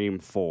Scream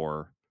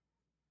 4,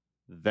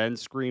 then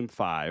Scream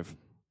 5,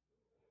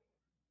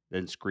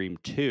 then Scream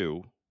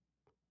 2,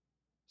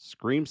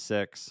 Scream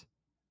 6,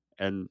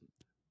 and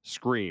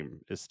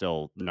Scream is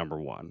still number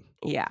 1.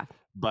 Yeah.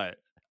 But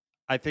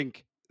I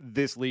think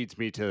this leads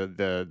me to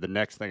the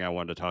next thing I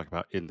wanted to talk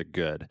about in the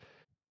good.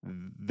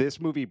 This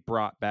movie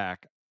brought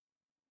back,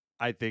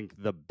 I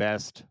think, the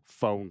best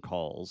phone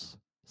calls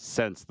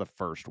since the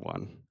first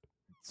one.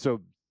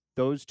 So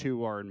those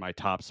two are in my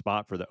top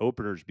spot for the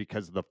openers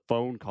because the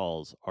phone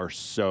calls are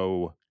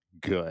so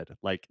good.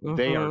 Like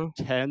they are Mhm.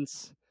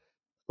 tense.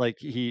 Like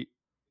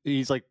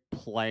he's like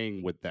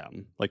playing with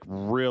them. Like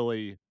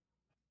really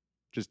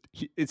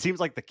it seems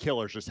like the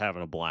killer's just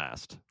having a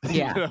blast.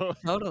 You Yeah, know?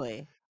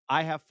 totally.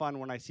 I have fun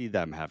when I see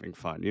them having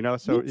fun, you know?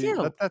 So Me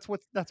too. that's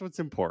what's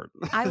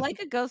important. I like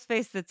a ghost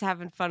face that's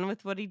having fun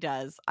with what he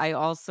does. I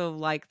also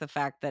like the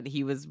fact that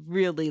he was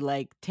really,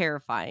 like,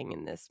 terrifying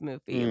in this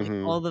movie. Like,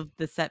 Mhm. all of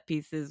the set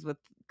pieces with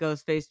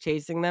Ghostface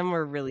chasing them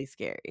were really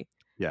scary,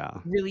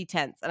 Yeah. really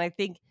tense, and I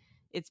think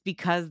it's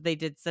because they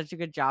did such a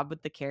good job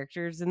with the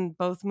characters in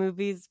both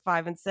movies,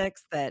 5 and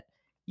 6, that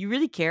you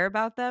really care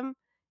about them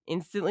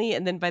instantly,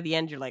 and then by the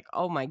end, you're like,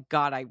 "Oh my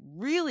god, I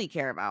really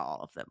care about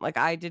all of them." Like,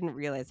 I didn't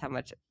realize how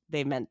much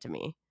they meant to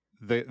me.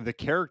 The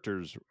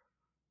characters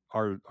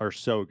are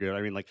so good.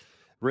 I mean, like,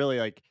 really,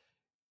 like,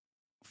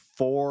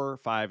 4,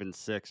 5, and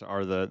 6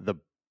 are the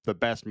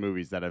best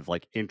movies that have,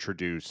 like,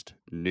 introduced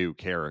new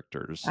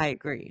characters. I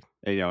agree.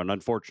 And, and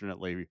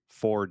unfortunately,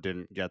 4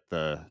 didn't get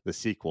the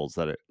sequels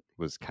that it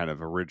was kind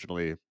of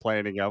originally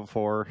planning out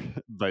for.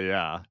 But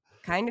yeah.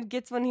 Kind of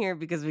gets one here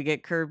because we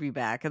get Kirby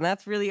back, and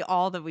that's really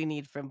all that we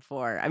need from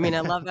 4. I mean, I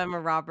love Emma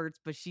Roberts,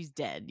 but she's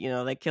dead,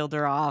 they killed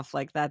her off,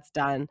 like, that's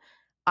done.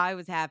 I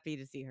was happy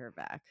to see her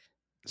back.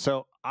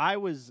 So, I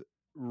was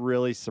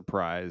really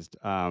surprised.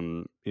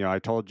 I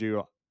told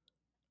you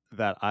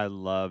that I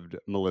loved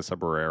Melissa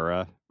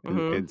Barrera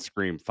in Mhm.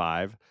 Scream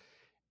 5,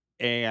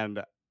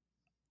 and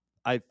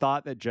I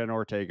thought that Jenna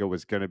Ortega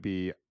was gonna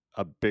be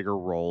a bigger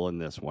role in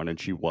this one, and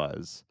she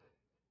was.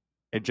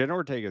 And Jenna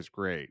Ortega is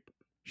great.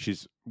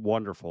 She's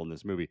wonderful in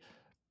this movie,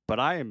 but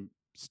I'm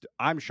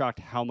shocked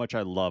how much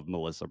I love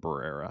Melissa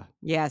Barrera.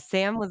 Yeah,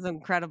 Sam was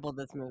incredible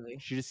this movie.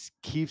 She just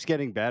keeps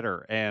getting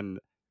better, and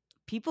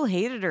People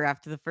hated her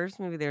after the first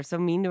movie, they were so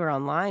mean to her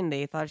online,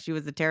 they thought she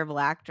was a terrible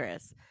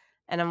actress,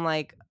 and I'm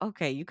like,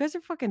 "Okay, you guys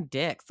are fucking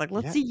dicks, like,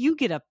 let's yeah, see you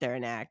get up there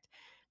and act."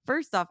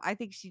 First off, I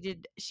think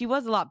she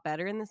was a lot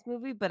better in this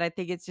movie, but I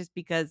think it's just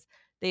because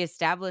they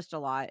established a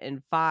lot in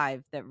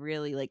 5 that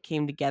really, like,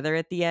 came together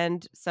at the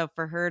end, so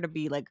for her to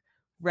be, like,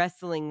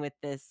 wrestling with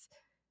this,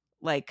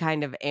 like,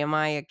 kind of, "Am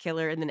I a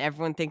killer?" and then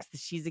everyone thinks that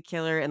she's a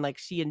killer and, like,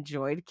 she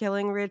enjoyed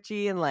killing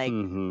Richie and, like,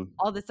 mhm,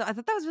 all this stuff. I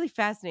thought that was really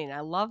fascinating.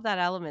 I love that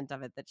element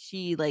of it that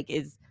she, like,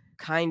 is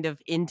kind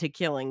of into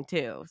killing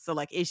too. So,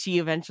 like, is she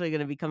eventually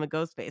gonna become a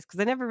Ghostface? Because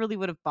I never really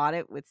would have bought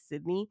it with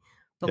Sydney,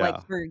 but, like,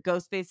 yeah, for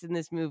Ghostface in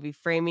this movie,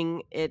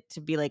 framing it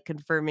to be, like,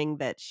 confirming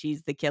that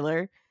she's the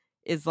killer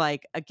is,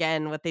 like,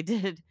 again, what they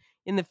did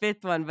in the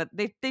 5th one, but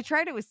they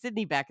tried it with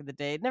Sydney back in the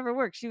day. It never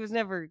worked. She was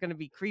never gonna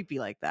be creepy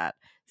like that.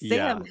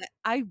 Sam, yeah,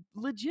 I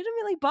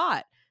legitimately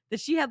bought that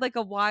she had, like,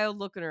 a wild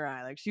look in her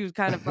eye, like, she was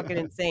kind of fucking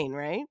insane,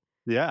 right?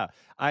 yeah.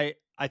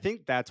 I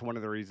think that's one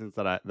of the reasons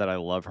that I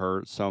love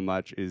her so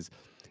much is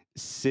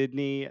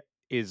Sydney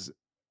is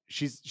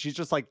she's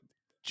just like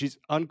she's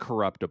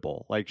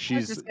uncorruptible. Like I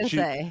was just gonna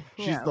say,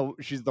 yeah.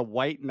 she's the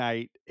white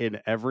knight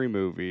in every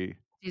movie.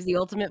 She's the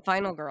ultimate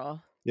final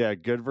girl. Yeah,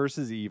 good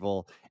versus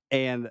evil.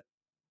 And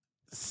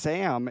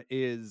Sam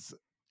is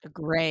A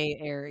gray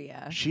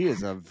area. she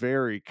is a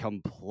very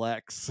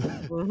complex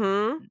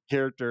Mhm.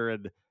 character,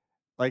 and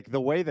like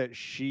the way that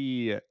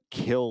she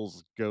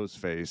kills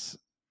Ghostface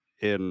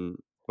in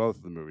both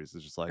of the movies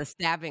is just The like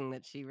stabbing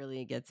that she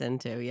really gets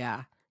into,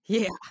 yeah.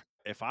 Yeah.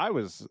 if I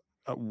was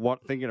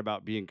what thinking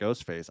about being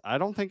Ghostface, I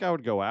don't think I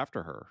would go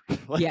after her.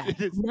 Like, Yeah.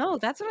 No,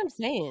 that's what I'm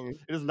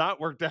saying. it has not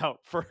worked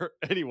out for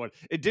anyone.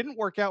 It didn't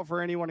work out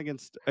for anyone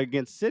against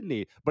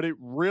Sydney, but it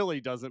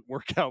really doesn't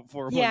work out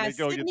for him when Yeah, they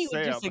go Sydney against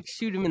would just, Sam. like,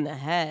 shoot him in the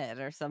head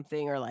or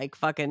something or, like,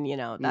 fucking,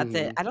 that's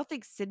it. Mhm. I don't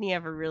think Sydney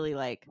ever really,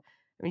 like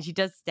I mean, she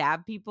does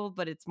stab people,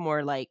 but it's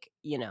more like,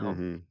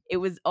 Mhm. it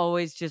was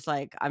always just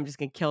like, "I'm just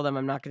gonna kill them,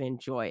 I'm not gonna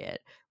enjoy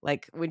it."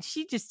 Like, when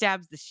she just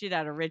stabs the shit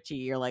out of Richie,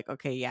 you're like,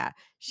 "Okay, yeah."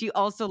 She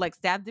also, like,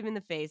 stabbed him in the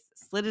face,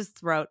 slit his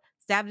throat,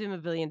 stabbed him a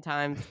billion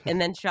times,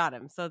 and then shot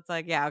him. So it's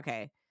like, yeah,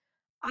 okay.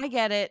 I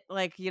get it.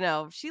 Like,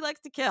 she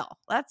likes to kill.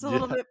 Yeah.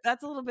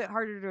 That's a little bit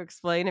harder to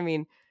explain. I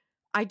mean,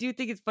 I do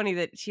think it's funny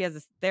that she has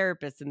a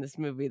therapist in this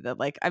movie that,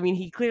 like I mean,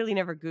 he clearly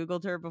never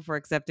Googled her before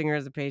accepting her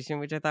as a patient,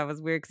 which I thought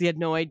was weird because he had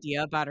no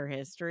idea about her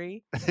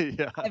history.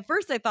 Yeah. At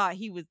first, I thought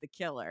he was the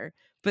killer,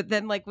 but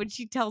then, like, when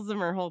she tells him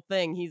her whole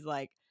thing, he's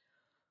like,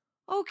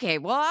 "Okay,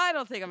 well, I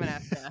don't think I'm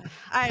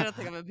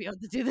gonna be able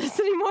to do this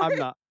anymore.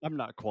 I'm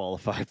not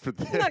qualified for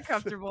I'm not this.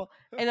 comfortable."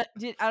 And, I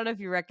don't know if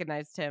you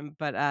recognized him,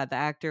 but, the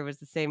actor was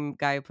the same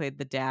guy who played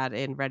the dad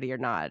in Ready or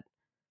Not.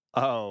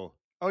 Oh.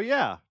 Oh,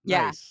 yeah.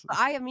 Yeah, Nice.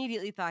 I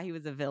immediately thought he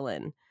was a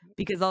villain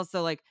because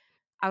also, like,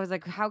 I was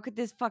like, "How could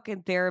this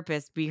fucking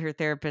therapist be her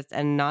therapist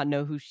and not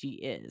know who she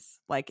is?"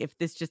 Like, if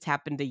this just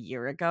happened a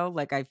year ago,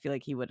 like, I feel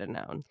like he would've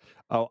known.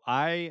 Oh,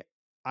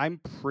 I'm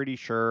pretty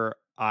sure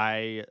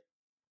I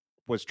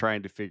was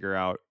trying to figure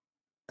out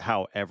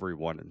how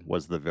everyone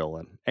was the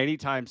villain.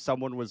 Anytime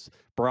someone was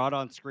brought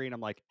on screen,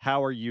 I'm like,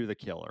 "How are you the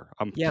killer?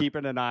 I'm Yep.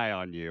 keeping an eye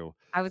on you."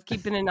 I was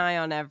keeping an eye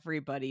on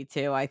everybody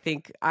too. I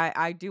think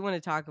I do wanna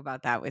talk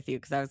about that with you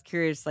because I was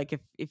curious, like,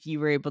 if you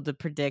were able to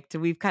predict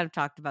and we've kind of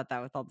talked about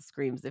that with all the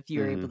screams, if you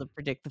were able Mhm. to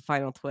predict the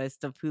final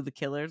twist of who the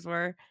killers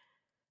were.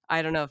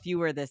 I don't know if you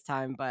were this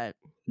time, but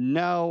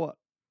No,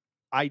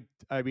 I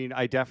mean,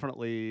 I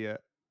definitely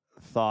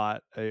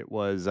thought it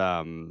was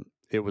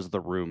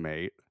the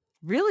roommate,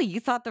 really, you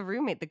thought the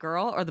roommate, the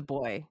girl or the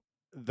boy?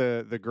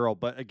 the girl,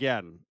 but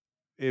again,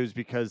 it was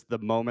because the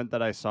moment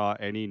that I saw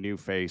any new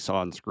face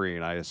on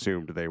screen, I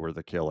assumed they were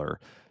the killer.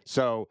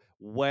 So,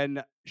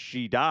 when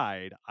she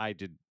died, I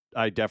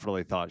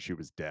definitely thought she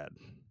was dead.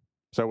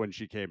 So when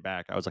she came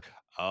back, I was like,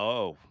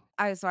 "Oh."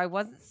 I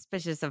wasn't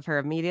suspicious of her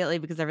immediately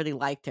because I really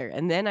liked her,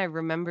 and then I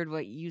remembered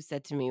what you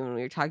said to me when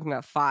we were talking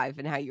about 5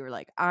 and how you were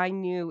like, "I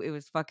knew it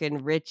was fucking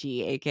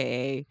Richie,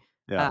 AKA,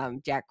 Yeah.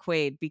 Jack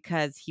Quaid,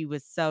 because he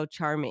was so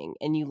charming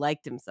and you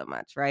liked him so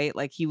much," right?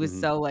 Like, he was Mhm.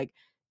 so, like,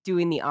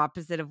 doing the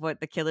opposite of what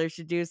the killer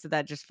should do, so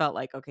that just felt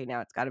like, "Okay, now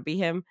it's gotta be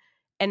him."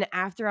 And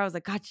after I was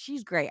like, "God,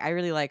 she's great. I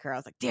really like her." I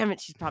was like, "Damn it,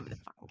 she's probably the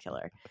fucking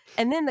killer."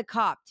 And then the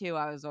cop too,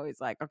 I was always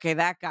like, "Okay,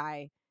 that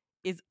guy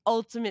is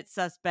ultimate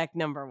suspect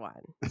number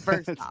 1,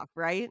 first off,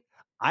 right?"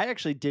 I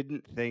actually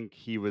didn't think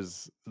he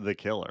was the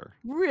killer.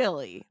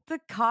 Really? The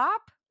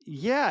cop?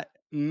 Yeah,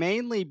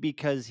 mainly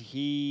because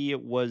he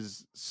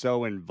was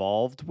so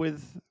involved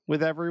with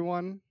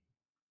everyone,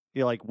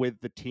 like,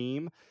 with the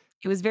team.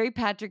 It was very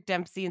Patrick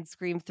Dempsey in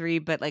Scream 3,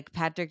 but, like,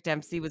 Patrick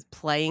Dempsey was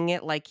playing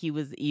it like he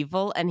was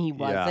evil, and he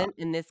Yeah. wasn't,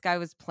 and this guy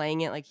was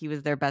playing it like he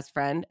was their best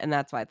friend, and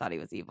that's why I thought he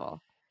was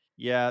evil.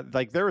 Yeah,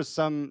 like, there's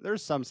some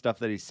stuff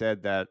that he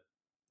said that,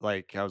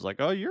 like, I was like,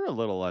 "Oh, you're a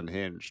little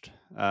unhinged."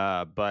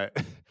 But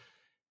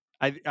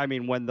I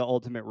mean, when the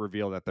ultimate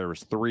reveal that there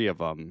was 3 of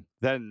them,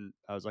 then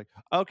I was like,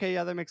 "Okay,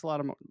 yeah, that makes a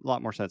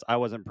lot more sense." I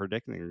wasn't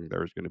predicting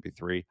there was gonna be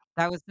 3.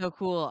 That was so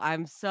cool.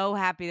 I'm so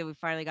happy that we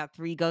finally got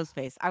 3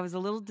 Ghostface. I was a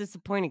little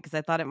disappointed because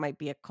I thought it might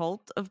be a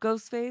cult of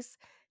Ghostface,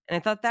 and I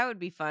thought that would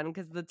be fun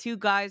because the 2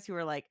 guys who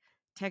are, like,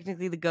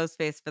 technically the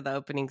Ghostface for the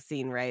opening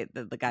scene, right?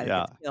 The guy that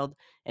Yeah. gets killed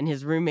and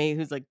his roommate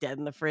who's, like, dead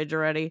in the fridge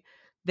already.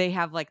 They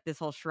have, like, this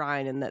whole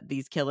shrine and that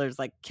these killers,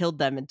 like, killed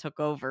them and took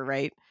over,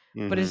 right?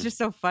 But it's Mhm. just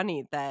so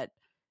funny that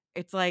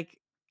it's like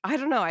I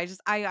don't know, I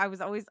just I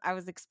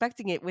was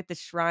expecting it with the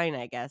shrine,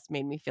 I guess,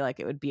 made me feel like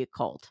it would be a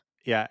cult.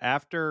 Yeah,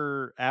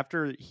 after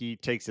he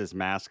takes his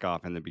mask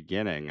off in the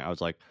beginning, I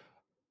was like,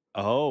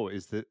 "Oh,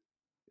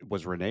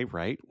 was Renee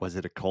right? Was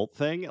it a cult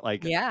thing?"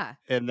 Like, Yeah.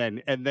 and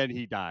then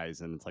he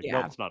dies, and it's like,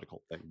 "Nope, Yeah. it's not a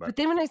cult thing." But But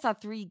then when I saw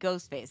 3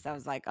 Ghostface, I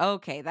was like,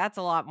 "Okay, that's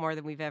a lot more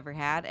than we've ever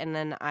had," and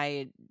then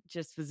I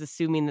just was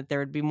assuming that there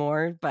would be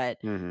more, but,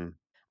 Mhm.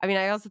 I mean,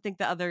 I also think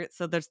the other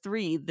so there's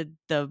 3,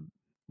 the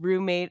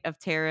roommate of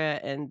Tara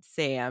and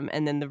Sam,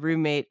 and then the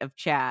roommate of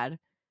Chad,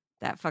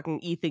 that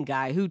fucking Ethan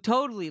guy who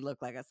totally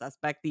looked like a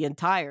suspect the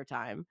entire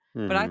time,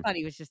 but I Mhm. thought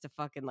he was just a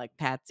fucking, like,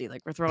 patsy,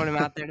 like, we're throwing him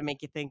out there to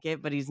make you think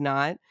it, but he's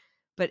not.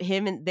 But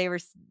him and they were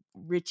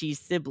Richie's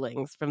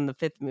siblings from the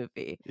 5th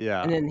movie,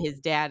 and Yeah. then his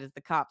dad is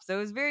the cop, so it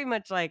was very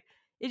much like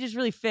it just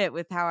really fit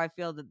with how I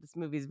feel that this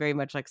movie is very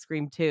much like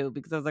Scream 2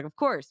 because I was like, "Of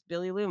course,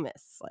 Billy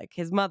Loomis, like,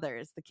 his mother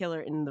is the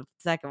killer in the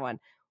 2nd one.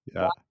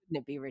 Why Yeah.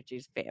 wouldn't it be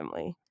Richie's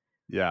family?"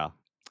 Yeah.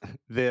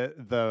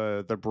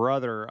 The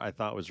brother I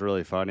thought was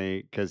really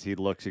funny because he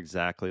looks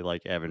exactly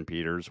like Evan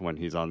Peters when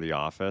he's on The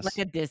Like Office.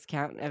 a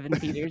discount Evan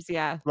Peters,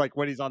 yeah. Like,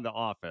 when he's on The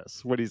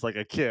Office, when he's, like,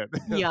 a kid.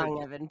 Like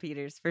Young Evan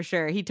Peters, for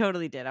sure. He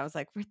totally did. I was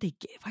like,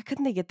 why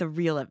couldn't they get the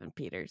real Evan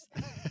Peters?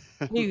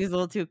 Maybe he was a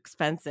little too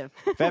expensive.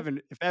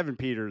 if Evan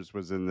Peters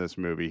was in this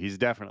movie, he's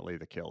definitely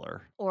the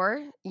killer.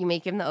 Or you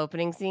make him the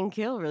opening scene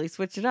kill, really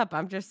switch it up.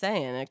 I'm just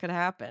saying, it could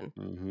happen.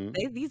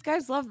 Mhm. These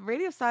guys love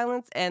Radio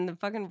Silence and the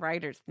fucking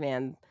writers,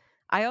 man.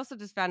 I also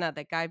just found out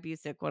that Guy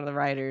Busick, one of the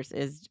writers,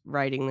 is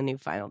writing the new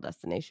Final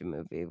Destination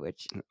movie,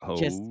 which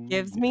just Oh,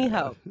 gives me yeah.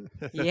 hope.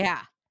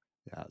 Yeah.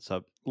 Yeah, so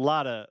a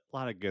lot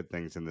of good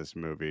things in this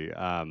movie.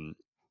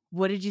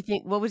 What did you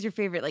think? What was your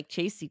favorite, like,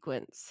 chase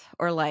sequence?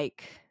 Or,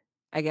 like,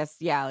 I guess,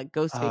 yeah, like,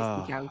 Ghostface uh,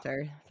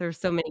 encounter? There were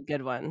so many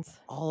good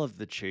ones. all of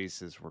the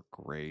chases were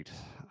great.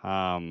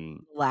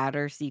 Um,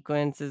 Ladder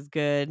sequence is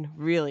good,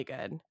 really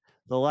good.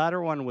 the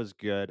latter one was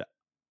good.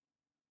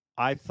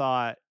 I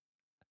thought,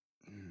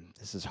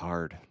 this is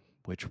hard.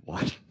 Which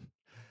one?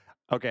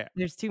 Okay,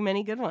 There's too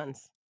many good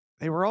ones.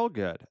 they were all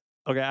good.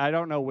 Okay, I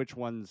don't know which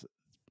one's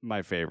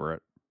my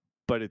favorite,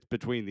 but it's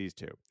between these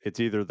two. It's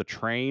either the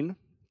train,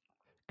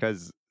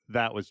 because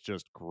that was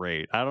just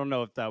great. I don't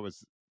know if that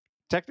was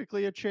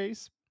technically a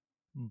chase,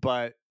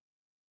 but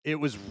it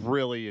was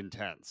really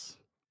intense.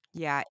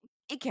 Yeah,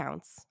 it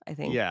counts, I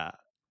think. Yeah.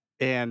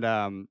 And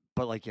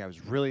but like yeah, it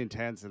was really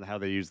intense and how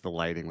they used the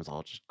lighting was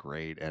all just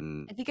great.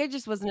 And I think I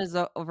just wasn't as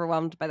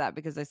overwhelmed by that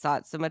because I saw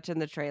it so much in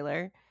the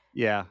trailer.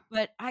 yeah,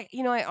 But I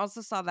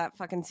also saw that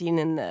fucking scene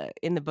in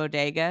the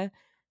bodega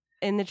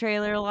in the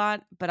trailer a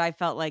lot, but I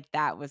felt like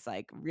that was,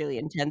 like, really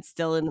intense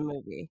still in the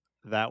movie.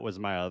 that was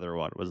my other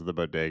one, was the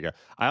bodega.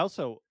 I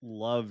also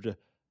loved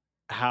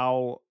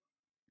how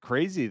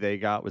crazy they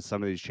got with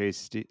some of these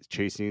chase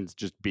scenes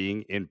just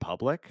being in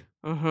public.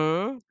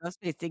 Mhm.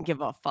 Ghostface didn't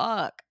give a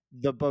fuck.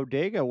 The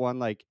bodega one,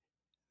 like,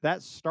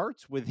 that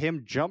starts with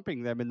him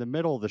jumping them in the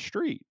middle of the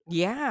street,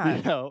 Yeah.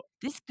 you know?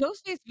 This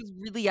Ghostface was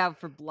really out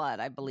for blood,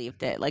 I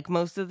believed it. Like,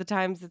 most of the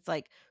times, it's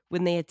like,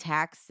 when they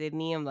attack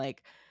Sydney, I'm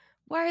like,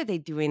 "Why are they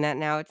doing that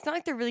now?" It's not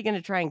like they're really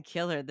gonna try and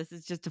kill her, this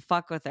is just to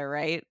fuck with her,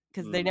 right?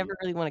 Because they Mhm. never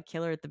really wanna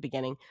kill her at the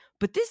beginning.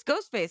 But this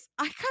Ghostface,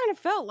 I kind of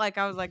felt like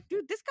I was like,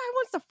 "Dude, this guy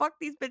wants to fuck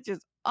these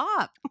bitches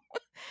up."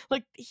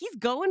 Like, he's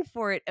going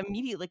for it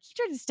immediately, like, he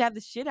tried to stab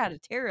the shit out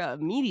of Tara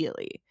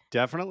immediately.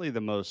 Definitely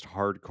the most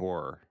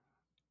hardcore,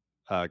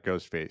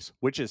 Ghostface,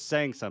 which is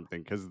saying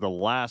something because the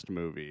last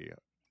movie,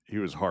 he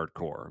was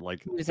hardcore.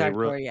 Like, He was they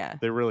hardcore, yeah.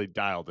 they really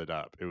dialed it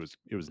up. It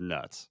was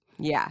nuts.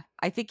 Yeah,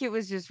 I think it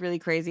was just really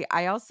crazy.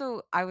 I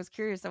was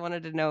curious, I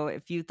wanted to know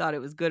if you thought it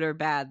was good or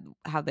bad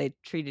how they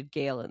treated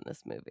Gail in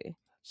this movie.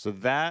 So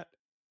that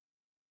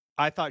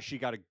I thought she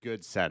got a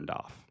good send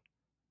off.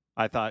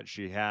 I thought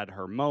she had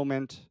her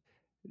moment.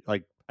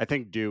 Like, I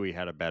think Dewey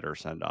had a better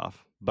send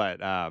off,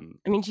 but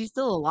I mean, she's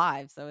still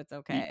alive, so it's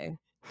y- okay.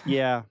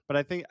 yeah, but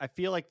I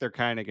feel like they're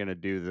kind of gonna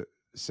do the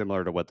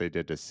similar to what they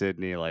did to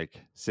Sydney.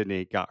 Like,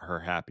 Sydney got her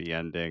happy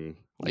ending.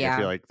 Like, I Yeah,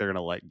 feel like they're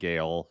gonna let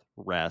Gail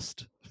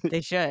rest. they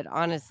should,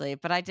 honestly,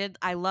 but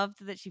I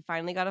loved that she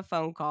finally got a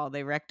phone call,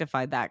 they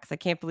rectified that because I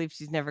can't believe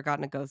she's never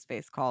gotten a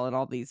Ghostface call in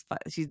all these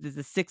this is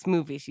the 6th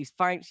movie, she's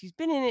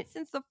been in it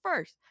since the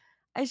 1st.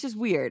 It's just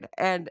weird,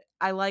 and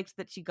I liked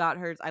that she got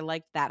hers, I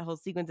liked that whole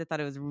sequence, I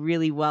thought it was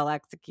really well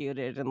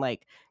executed and,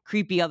 like,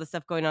 creepy, all the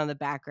stuff going on in the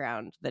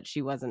background that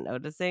she wasn't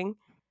noticing.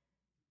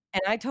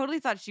 And I totally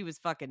thought she was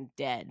fucking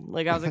dead.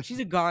 Like, I was like, "She's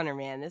a goner,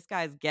 man. This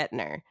guy's getting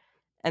her."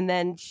 And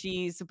then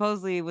she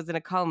supposedly was in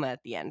a coma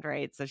at the end,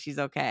 right? So she's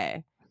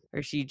okay.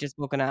 Or she just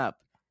woken up.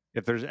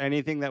 If there's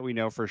anything that we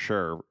know for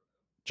sure,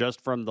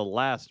 just from the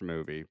last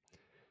movie,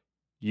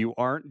 you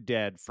aren't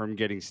dead from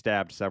getting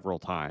stabbed several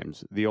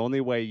times. The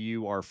only way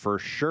you are for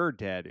sure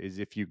dead is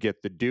if you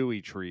get the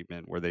Dewey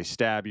treatment where they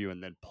stab you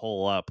and then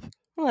pull up.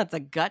 Well, that's a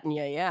gutting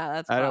you. Yeah,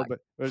 that's I know, fucked. but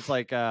it's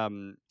like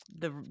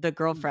The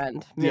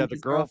girlfriend, yeah, the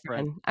Mindy's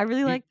girlfriend. girlfriend. I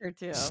really He liked her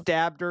too.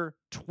 stabbed her,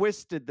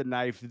 twisted the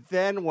knife,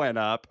 then went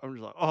up. I'm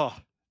just like, oh,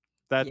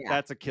 Yeah,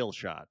 that's a kill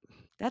shot.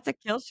 that's a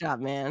kill shot,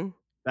 man.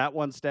 That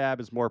one stab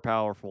is more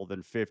powerful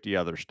than 50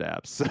 other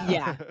stabs.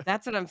 Yeah,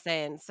 that's what I'm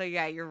saying. So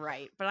yeah, you're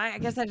right. But I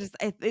guess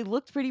it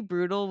looked pretty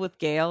brutal with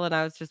Gail, and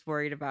I was just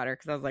worried about her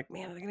because I was like,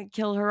 man, are they gonna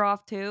kill her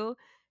off too?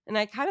 And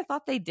I kind of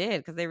thought they did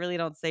because they really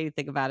don't say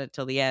anything about it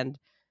till the end.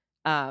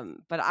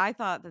 But I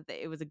thought that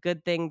it was a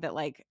good thing that,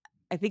 like,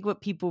 I think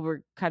what people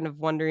were kind of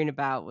wondering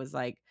about was,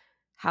 like,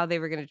 how they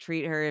were gonna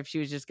treat her if she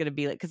was just gonna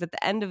be like, because at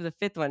the end of the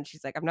 5th one,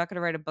 she's like, "I'm not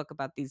gonna write a book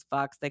about these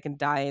fucks, they can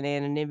die in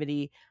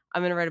anonymity.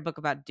 I'm gonna write a book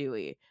about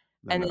Dewey."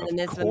 And And then in of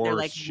this one, they're, course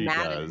like, she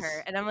mad at her,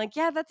 does. and I'm like,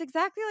 "Yeah, that's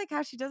exactly, like,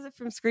 how she does it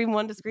from Scream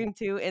 1 to Scream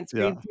 2 and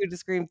Scream Yeah. 2 to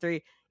Scream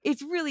 3."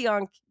 It's really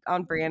on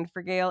brand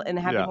for Gail, and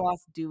having Yeah.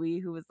 lost Dewey,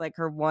 who was, like,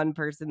 her one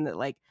person that,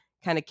 like,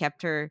 kinda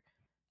kept her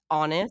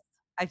honest.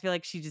 I feel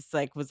like she just,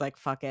 like, was like,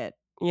 "Fuck it,"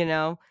 you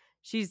know?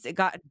 She's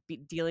got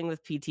dealing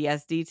with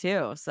PTSD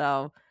too,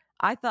 so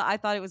I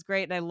thought it was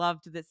great, and I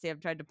loved that Sam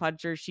tried to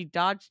punch her. She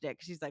dodged it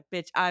 'cause she's like,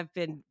 "Bitch, I've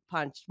been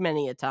punched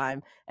many a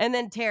time," and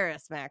then Tara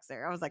smacks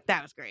her. I was like,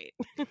 "That was great."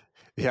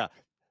 Yeah.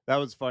 That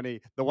was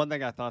funny. The one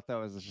thing I thought that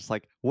was just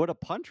like, would a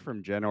punch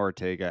from Jenna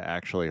Ortega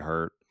actually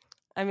hurt?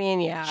 I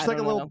mean, yeah, She's I like a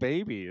don't little know.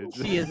 baby. It's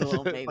She is a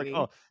little it's like,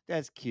 oh, baby.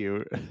 that's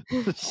cute.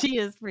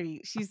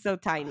 She's so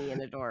tiny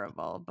and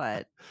adorable,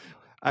 I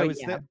but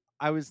was yeah.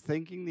 I was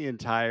thinking the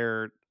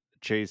entire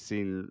chase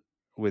scene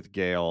with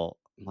Gail,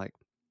 I'm like,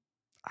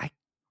 I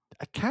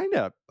I kind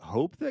of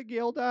hope that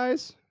Gail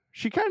dies.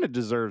 She kind of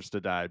deserves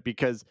to die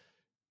because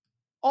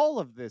all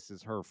of this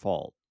is her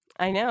fault.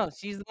 I know.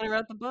 She's the one who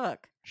wrote the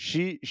book.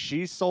 She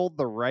sold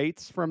the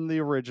rights from the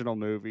original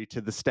movie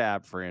to the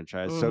Stab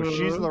franchise. So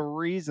she's Mhm. the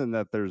reason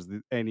that there's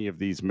any of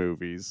these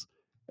movies.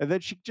 And then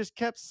she just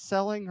kept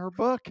selling her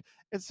book.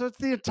 And so it's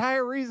the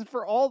entire reason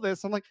for all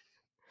this. I'm like,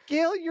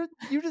 Gail,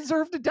 you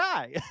deserve to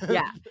die.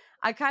 Yeah.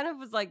 I kind of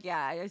was like,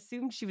 yeah, I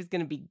assumed she was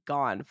gonna be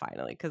gone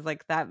finally, because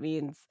like, that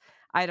means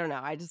I don't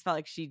know, I just felt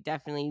like she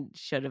definitely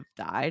should have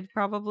died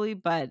probably,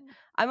 but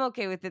I'm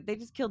okay with it. They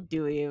just killed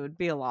Dewey. It would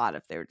be a lot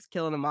if they were just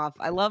killing him off.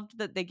 I loved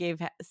that they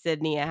gave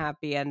Sydney a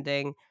happy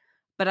ending,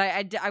 but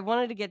I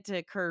wanted to get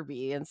to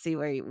Kirby and see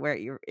where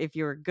you're if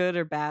you were good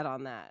or bad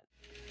on that.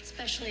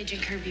 Special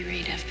Agent Kirby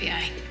Reed,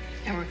 FBI.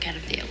 I work out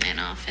of the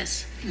Atlanta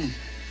office.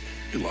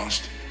 You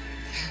lost.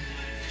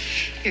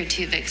 Your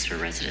two Vics were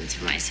residents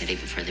of my city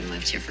before they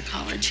moved here for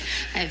college.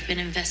 I have been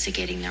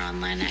investigating their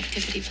online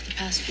activity for the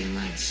past few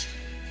months.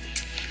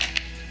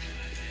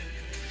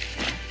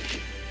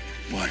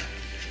 What?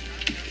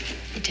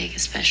 They take a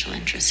special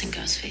interest in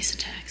Ghostface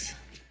attacks.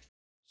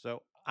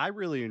 So I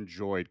really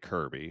enjoyed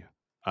Kirby.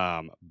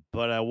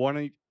 But I want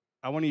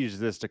to use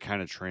this to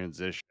kind of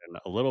transition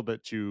a little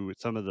bit to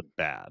some of the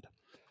bad.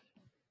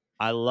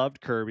 I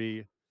loved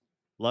Kirby,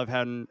 love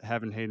having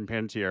Hayden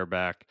Panettiere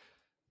back.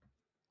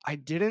 I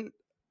didn't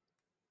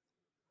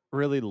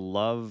really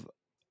love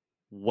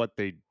what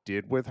they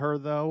did with her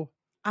though.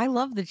 I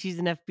love that she's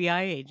an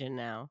FBI agent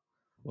now.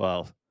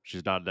 Well,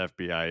 she's not an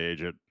FBI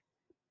agent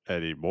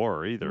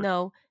anymore either.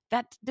 No,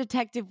 that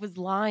detective was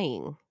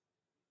lying.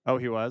 Oh,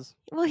 he was?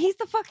 Well, he's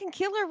the fucking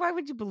killer. Why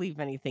would you believe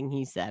anything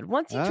he said?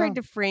 Once he tried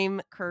to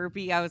frame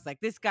Kirby, I was like,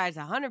 this guy's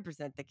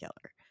 100% the killer.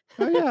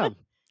 Oh yeah.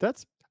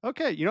 That's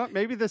okay. You know what?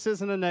 Maybe this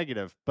isn't a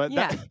negative, but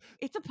Yeah, that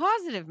it's a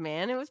positive,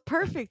 man. It was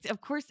perfect.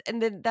 Of course,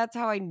 and then that's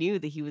how I knew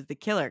that he was the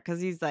killer, because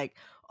he's like,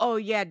 "Oh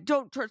yeah,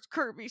 don't trust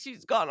Kirby.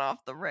 She's gone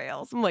off the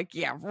rails." I'm like,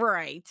 "Yeah,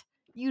 right.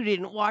 You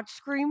didn't watch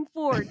Scream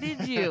 4,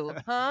 did you?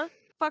 Huh?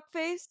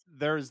 Fuckface?"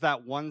 there's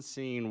that one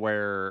scene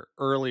where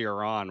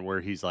earlier on where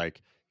he's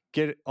like,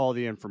 get all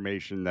the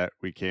information that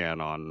we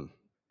can on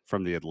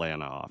from the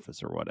Atlanta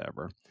office or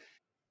whatever.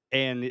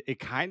 And it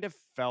kind of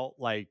felt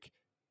like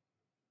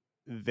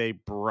they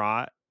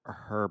brought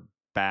her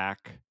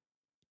back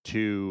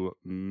to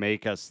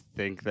make us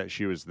think that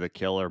she was the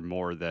killer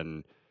more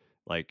than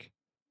like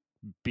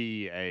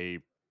be a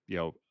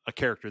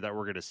character that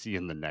we're going to see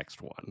in the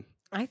next one.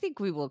 I think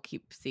we will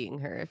keep seeing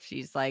her if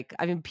she's like,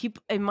 I mean,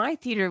 people in my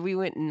theater, we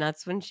went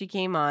nuts when she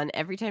came on.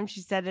 Every time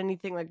she said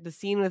anything, like the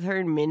scene with her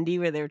and Mindy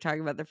where they were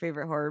talking about their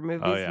favorite horror Oh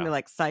movies, and yeah. they're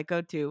like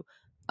Psycho 2,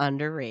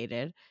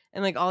 underrated,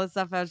 and like all this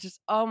stuff. I was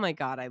just, oh my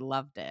God, I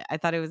loved it. I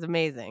thought it was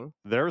amazing.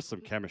 There was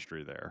some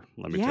chemistry there,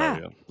 let me tell Yeah,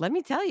 you. let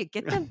me tell you,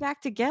 get them back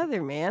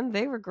together, man.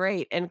 They were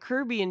great. And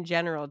Kirby in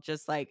general,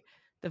 just like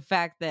the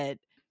fact that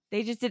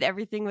they just did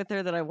everything with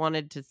her that I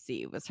wanted to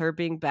see, was her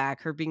being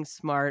back, her being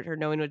smart, her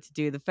knowing what to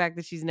do. The fact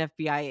that she's an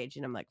FBI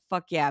agent, I'm like,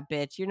 fuck yeah,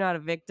 bitch. You're not a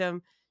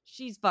victim.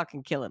 She's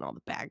fucking killing all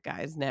the bad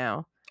guys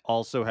now.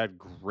 Also had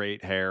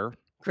great hair.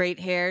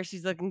 Great hair.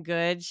 She's looking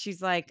good. She's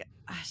like,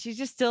 she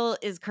just still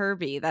is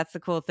Kirby. That's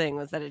the cool thing,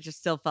 was that it just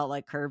still felt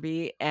like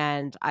Kirby.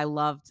 And I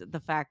loved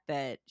the fact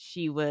that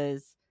she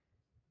was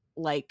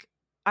like,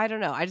 I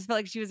don't know. I just felt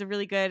like she was a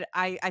really good.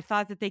 I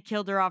thought that they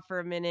killed her off for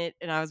a minute,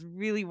 and I was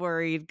really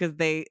worried because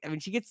I mean,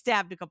 she gets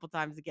stabbed a couple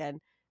times again.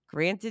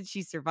 Granted,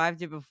 she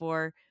survived it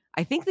before.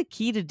 I think the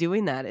key to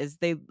doing that is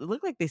they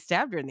look like they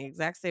stabbed her in the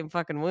exact same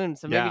fucking wound.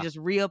 So maybe Yeah. just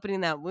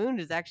reopening that wound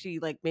is actually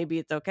like, maybe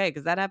it's okay,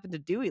 because that happened to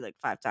Dewey like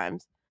 5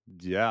 times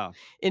Yeah.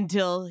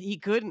 until he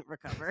couldn't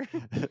recover.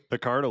 The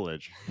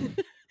cartilage.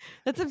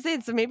 That's what I'm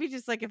saying. So maybe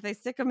just like if they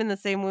stick them in the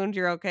same wound,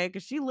 you're okay,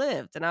 because she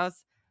lived, and I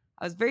was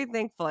very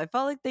thankful. I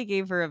felt like they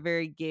gave her a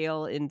very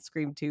Gale in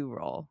Scream 2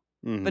 role,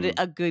 but Mhm.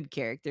 a good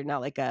character,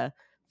 not like a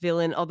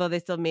villain. Although they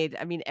still made,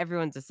 I mean,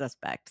 everyone's a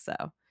suspect, so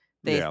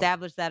they Yeah.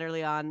 established that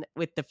early on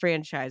with the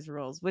franchise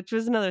rules, which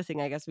was another thing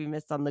I guess we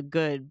missed on the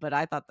good. But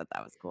I thought that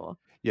that was cool.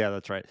 Yeah,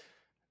 that's right.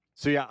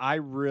 So yeah, I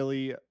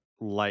really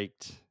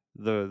liked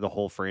the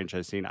whole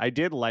franchise scene. I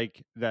did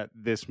like that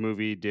this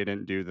movie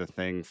didn't do the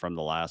thing from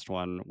the last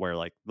one where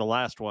like the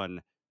last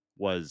one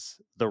was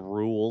the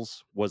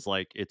rules was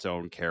like its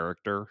own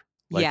character.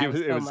 Like Yeah, it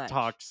was it so was much.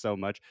 talked so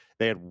much.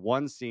 They had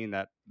one scene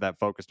that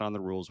focused on the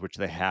rules, which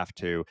they have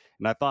to.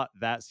 And I thought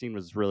that scene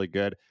was really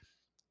good.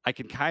 I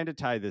can kind of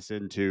tie this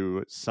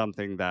into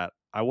something that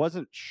I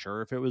wasn't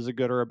sure if it was a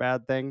good or a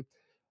bad thing,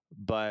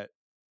 but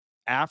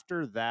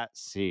after that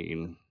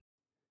scene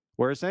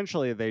where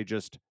essentially they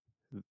just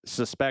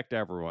suspect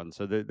everyone.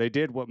 So they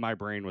did what my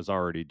brain was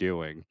already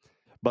doing.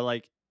 But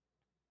like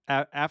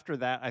after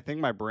that, I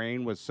think my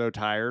brain was so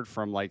tired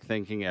from like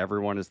thinking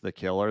everyone is the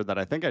killer that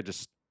I think I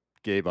just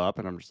gave up,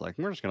 and I'm just like,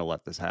 we're just gonna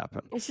let this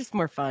happen. It's just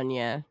more fun,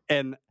 yeah.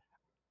 And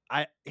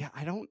I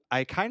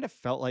kind of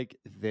felt like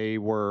they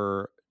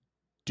were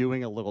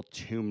doing a little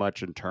too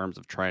much in terms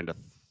of trying to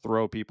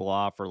throw people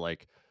off or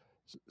like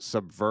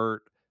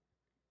subvert.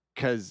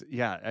 Because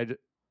I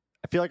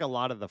feel like a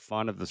lot of the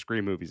fun of the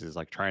Scream movies is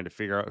like trying to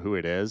figure out who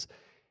it is,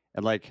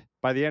 and like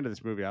by the end of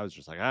this movie, I was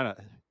just like, I don't.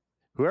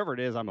 Whoever it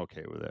is, I'm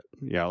okay with it.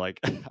 Like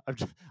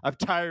I'm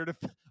tired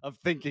of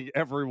thinking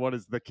everyone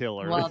is the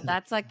killer. Well,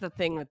 that's like the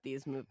thing with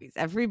these movies.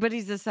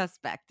 Everybody's a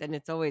suspect, and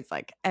it's always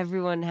like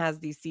everyone has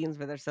these scenes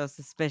where they're so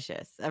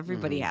suspicious.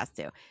 Everybody Mhm. has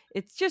to.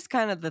 It's just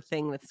kind of the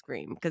thing with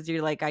Scream because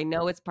you're like, I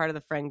know it's part of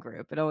the friend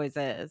group. It always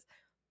is.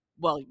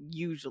 Well,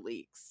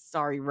 usually.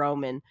 Sorry,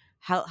 Roman.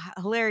 How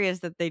hilarious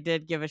that they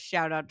did give a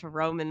shout out to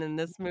Roman in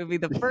this movie,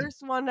 the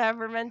first one to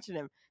ever mention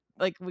him.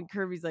 Like when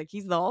Kirby's like,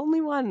 he's the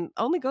only one,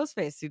 only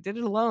Ghostface who did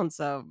it alone.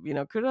 So,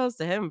 kudos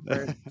to him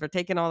for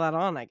taking all that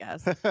on, I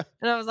guess. And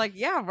I was like,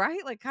 yeah,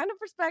 right? Like kind of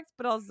respect,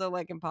 but also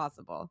like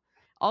impossible.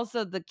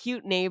 Also, the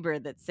cute neighbor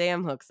that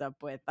Sam hooks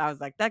up with, I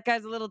was like, that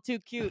guy's a little too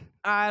cute.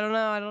 I don't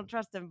know. I don't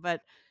trust him,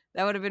 but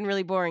that would have been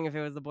really boring if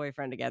it was the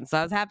boyfriend again. So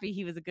I was happy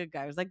he was a good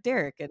guy. It was like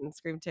Derek in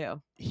Scream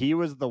 2. He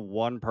was the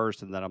one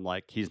person that I'm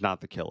like, he's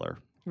not the killer.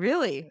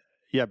 Really?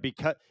 Yeah,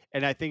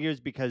 and I think it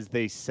was because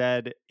they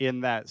said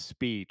in that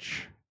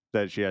speech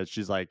that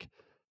she's like,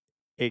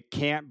 it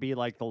can't be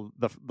like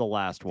the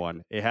last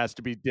one. It has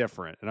to be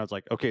different. And I was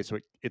like, okay, so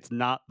it's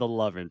not the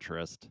love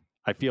interest.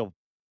 I feel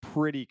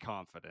pretty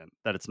confident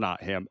that it's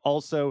not him.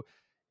 Also,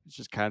 it's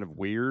just kind of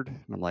weird.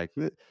 And I'm like,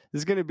 this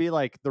is going to be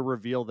like the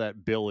reveal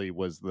that Billy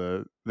was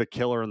the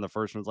killer in the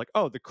first one. It's like,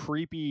 oh, the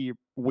creepy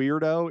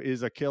weirdo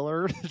is a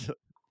killer.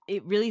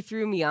 It really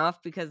threw me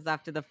off because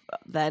after the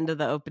end of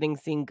the opening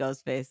scene,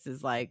 Ghostface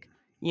is like,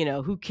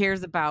 who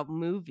cares about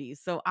movies?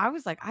 So I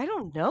was like, I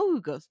don't know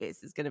who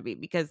Ghostface is going to be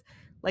because,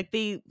 like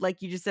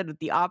like you just said, with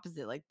the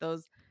opposite, like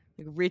those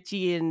like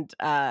Richie and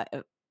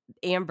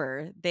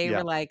Amber, they Yeah.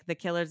 were like the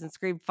killers in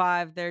Scream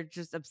 5. They're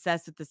just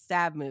obsessed with the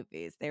stab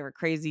movies. They were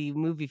crazy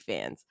movie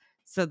fans.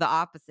 So the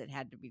opposite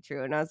had to be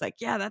true. And I was like,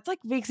 yeah, that's like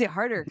makes it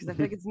harder because I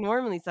feel like it's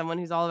normally someone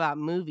who's all about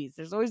movies.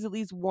 There's always at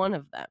least one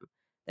of them.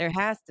 There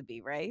has to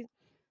be, right?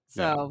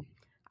 Yeah. So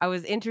I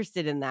was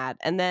interested in that.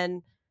 And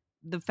then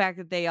the fact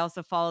that they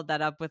also followed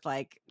that up with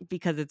like,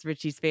 because it's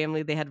Richie's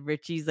family, they had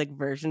Richie's like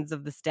versions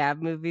of the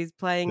stab movies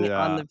playing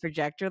on Yeah. the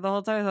projector the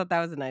whole time. I thought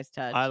that was a nice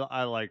touch.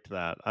 I liked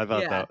that.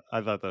 Yeah.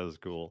 I thought that was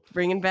cool.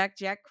 Bringing back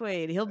Jack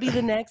Quaid. He'll be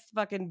the next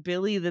fucking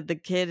Billy that the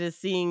kid is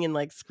seeing in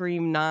like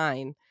Scream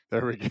 9.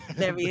 There we go.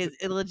 There'll be his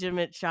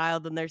illegitimate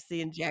child and they're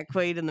seeing Jack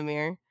Quaid in the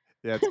mirror.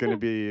 Yeah, it's going to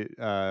be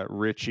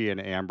Richie and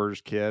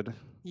Amber's kid.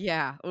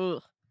 Yeah.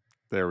 Ugh.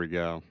 There we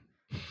go.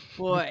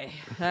 Boy,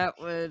 that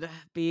would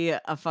be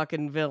a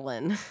fucking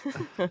villain.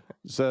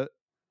 So,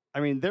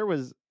 I mean, there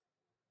was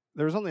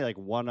only like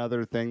one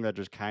other thing that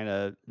just kind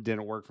of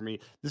didn't work for me.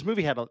 This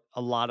movie had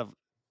a lot of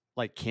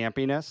like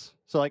campiness.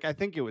 So like I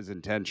think it was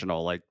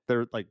intentional. Like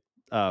they're like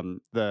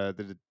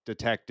the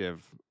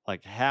detective,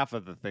 like half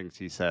of the things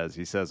he says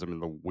them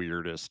in the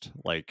weirdest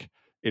like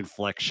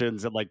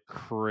inflections and like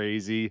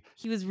crazy.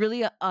 He was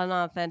really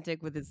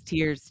unauthentic with his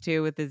tears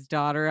too with his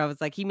daughter. I was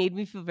like, he made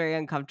me feel very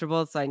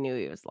uncomfortable, so I knew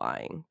he was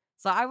lying.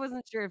 So I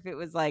wasn't sure if it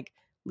was like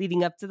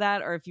leading up to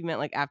that or if you meant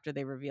like after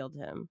they revealed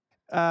him.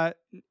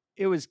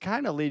 It was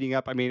kind of leading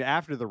up. I mean,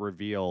 after the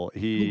reveal,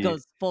 He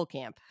goes full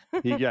camp.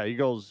 he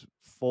goes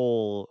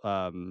full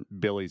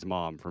Billy's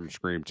mom from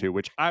Scream 2,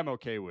 which I'm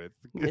okay with.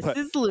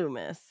 Mrs.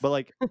 Loomis. But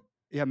like,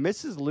 yeah,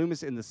 Mrs.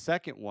 Loomis in the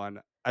second one,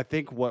 I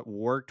think what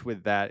worked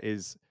with that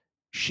is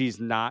she's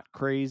not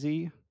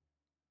crazy,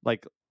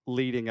 like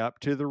leading up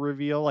to the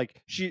reveal.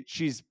 Like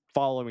she's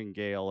following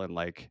Gail and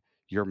like,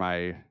 you're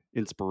my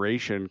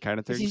inspiration kind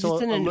of thing. She's So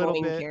just an a little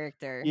annoying bit,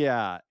 character.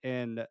 yeah.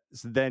 And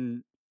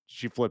then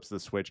she flips the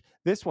switch.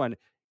 This one,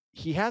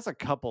 he has a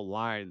couple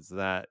lines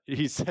that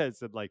he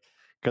says, and like,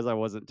 because I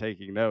wasn't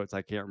taking notes,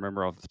 I can't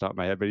remember off the top of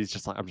my head. But he's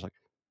just like, I'm just like,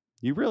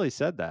 you really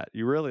said that.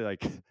 You really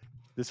like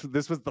this.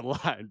 This was the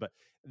line. But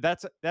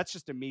that's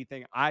just a me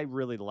thing. I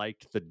really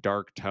liked the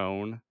dark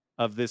tone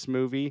of this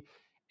movie,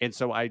 and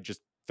so I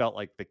just felt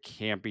like the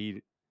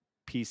campy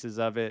pieces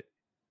of it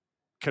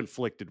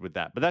conflicted with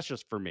that. But that's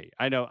just for me.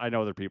 I know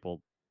other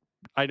people.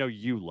 I know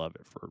you love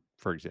it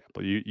for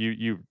example.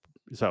 You.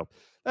 So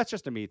that's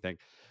just a me thing.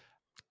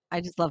 I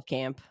just love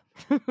camp.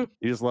 You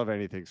just love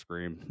anything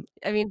Scream.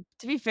 I mean,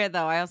 to be fair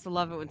though, I also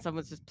love it when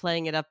someone's just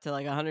playing it up to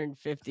like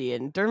 150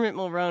 and Dermot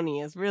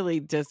Mulroney is really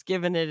just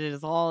giving it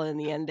his all in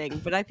the ending.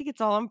 But I think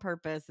it's all on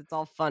purpose. It's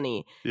all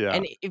funny. Yeah.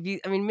 And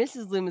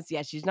Mrs. Loomis,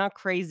 yeah, she's not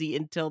crazy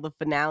until the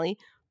finale,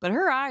 but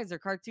her eyes are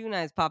cartoon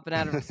eyes popping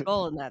out of her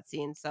skull in that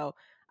scene. So,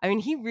 I mean,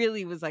 he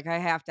really was like, I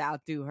have to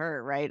outdo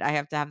her, right? I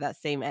have to have that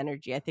same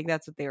energy. I think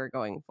that's what they were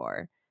going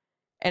for.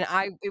 And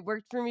it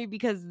worked for me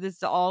because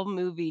this all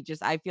movie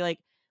just, I feel like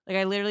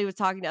I literally was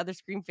talking to other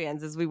Scream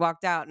fans as we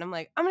walked out and I'm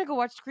like, I'm going to go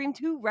watch Scream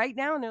 2 right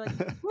now. And they're like,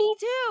 me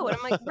too. And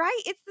I'm like,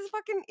 right.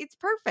 It's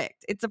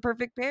perfect. It's a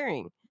perfect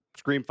pairing.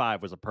 Scream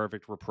 5 was a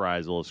perfect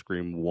reprisal of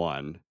Scream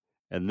 1,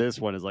 and this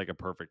one is like a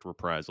perfect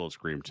reprisal of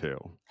Scream 2.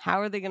 How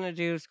are they gonna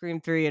do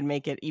Scream 3 and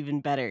make it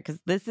even better? Because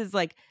this is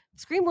like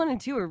Scream 1 and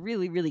 2 are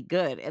really, really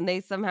good, and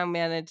they somehow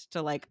managed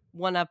to like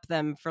one up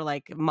them for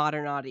like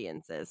modern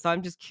audiences. So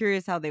I'm just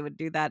curious how they would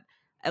do that.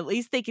 At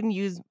least they can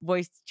use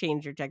voice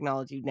changer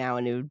technology now,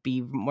 and it would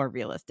be more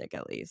realistic.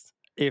 At least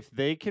If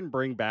they can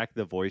bring back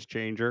the voice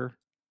changer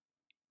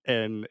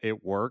and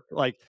it worked,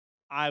 like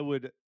I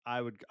would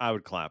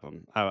clap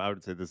them. I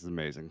would say this is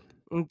amazing.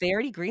 They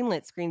already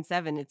greenlit Scream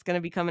 7. It's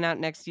gonna be coming out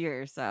next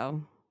year.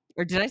 So,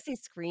 or did I say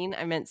Screen?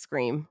 I meant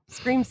Scream.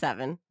 Scream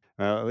 7.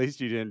 At least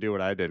you didn't do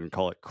what I did and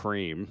call it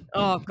cream.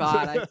 Oh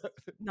God, I'm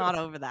not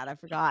over that. I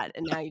forgot,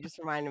 and now you just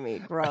reminded me.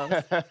 Gross.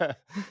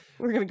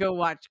 We're gonna go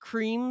watch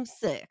Cream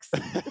 6.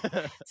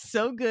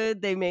 So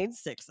good, they made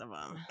 6 of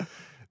them.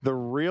 The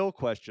real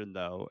question,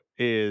 though,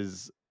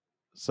 is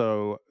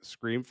so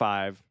Scream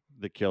 5,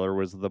 the killer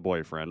was the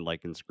boyfriend,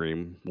 like in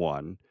Scream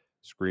 1.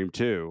 Scream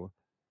 2,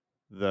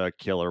 the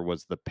killer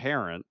was the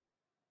parent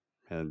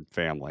and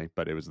family,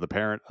 but it was the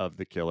parent of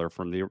the killer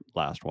from the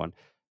last one.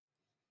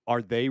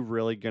 Are they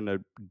really going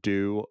to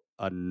do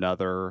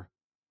another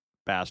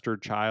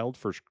bastard child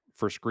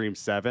for Scream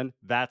 7?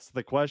 That's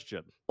the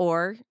question.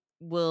 Or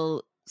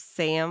will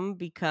Sam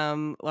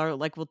become, or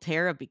like, will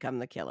Tara become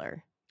the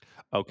killer?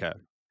 Okay.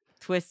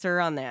 Twist her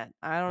on that.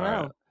 I don't All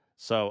know. right.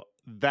 So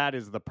that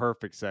is the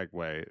perfect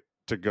segue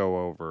to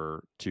go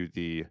over to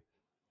the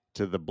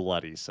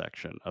bloody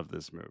section of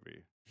this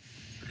movie.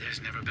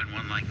 There's never been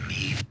one like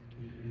me.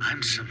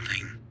 I'm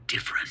something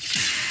different.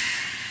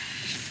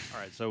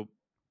 All right, so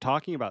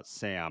talking about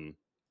Sam,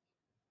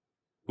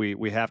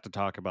 we have to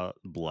talk about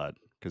blood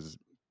because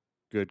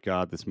good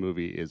God, this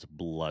movie is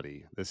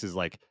bloody. This is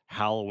like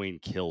Halloween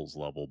Kills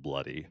level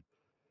bloody.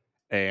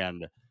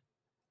 And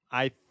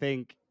I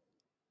think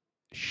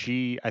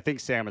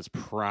Sam is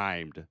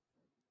primed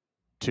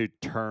to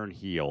turn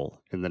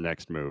heel in the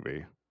next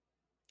movie.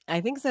 I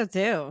think so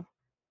too.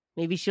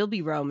 Maybe she'll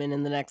be Roman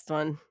in the next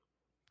one.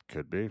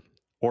 Could be.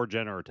 Or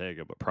Jenna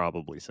Ortega, but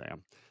probably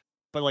Sam.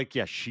 But like,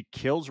 yeah, she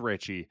kills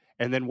Richie,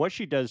 and then what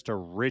she does to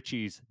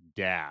Richie's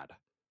dad.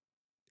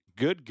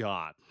 Good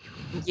God.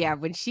 Yeah,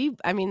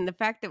 I mean, the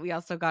fact that we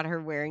also got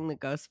her wearing the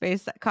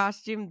Ghostface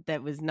costume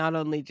that was not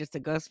only just a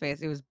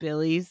Ghostface, it was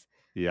Billy's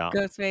Yeah.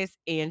 Ghostface,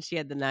 and she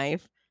had the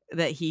knife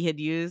that he had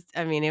used.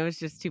 I mean, it was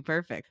just too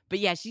perfect. But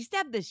yeah, she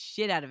stabbed the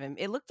shit out of him.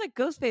 It looked like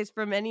Ghostface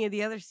from any of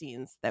the other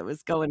scenes that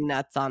was going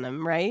nuts on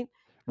him, right?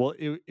 Well,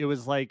 it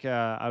was like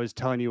I was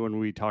telling you when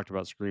we talked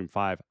about Scream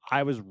 5,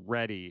 I was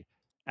ready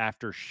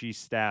after she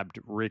stabbed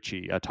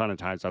Richie a ton of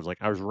times.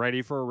 I was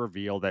ready for a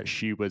reveal that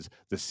she was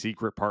the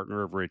secret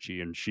partner of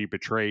Richie and she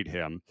betrayed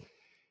him.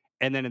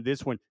 And then in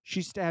this one,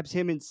 she stabs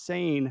him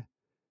insane.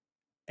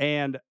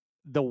 And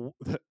the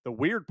the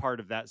weird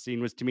part of that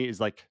scene was to me is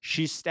like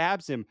she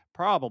stabs him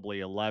probably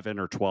 11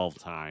 or 12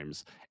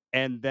 times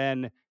and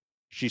then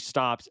she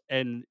stops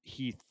and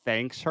he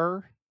thanks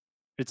her.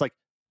 It's like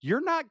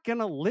you're not going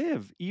to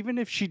live even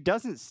if she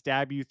doesn't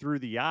stab you through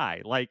the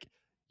eye. Like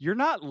you're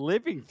not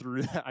living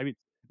through that. I mean,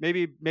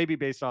 maybe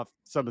based off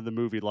some of the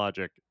movie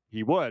logic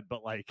he would,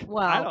 but like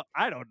Well,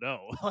 I don't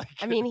know. Like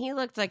I mean, he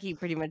looked like he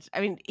pretty much,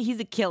 I mean, he's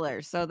a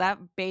killer. So that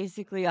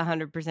basically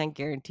 100%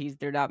 guarantees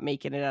they're not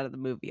making it out of the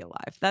movie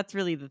alive. That's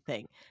really the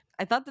thing.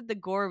 I thought that the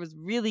gore was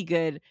really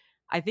good.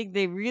 I think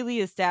they really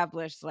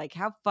established like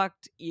how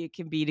fucked you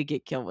can be to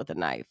get killed with a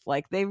knife.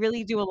 Like they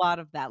really do a lot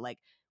of that, like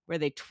where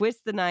they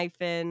twist the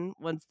knife in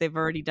once they've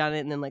already done it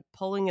and then like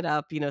pulling it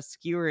up,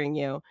 skewering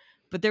you.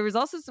 But there was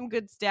also some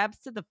good stabs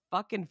to the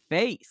fucking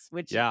face,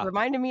 which yeah.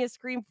 reminded me of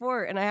Scream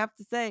 4. And I have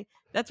to say,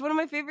 that's one of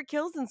my favorite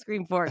kills in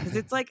Scream 4 because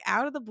it's like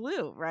out of the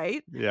blue,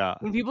 right? Yeah.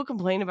 When people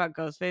complain about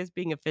Ghostface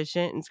being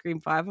efficient in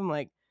Scream 5, I'm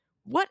like,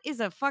 what is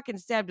a fucking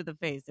stab to the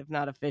face if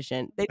not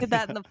efficient? They did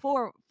that in the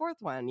fourth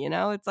one,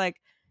 It's like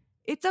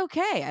it's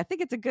okay. I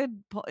think it's a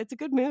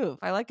good move.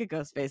 I like a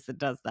Ghostface that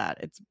does that.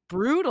 It's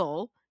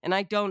brutal, and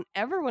I don't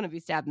ever want to be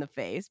stabbed in the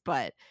face,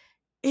 but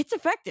it's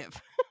effective.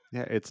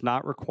 Yeah, it's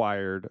not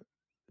required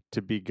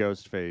to be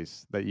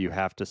Ghostface that you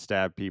have to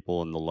stab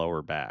people in the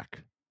lower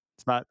back.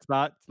 It's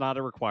not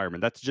a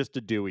requirement. That's just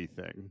a Dewey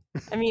thing.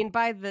 I mean,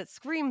 by the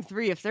Scream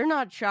 3, if they're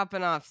not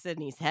chopping off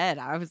Sydney's head,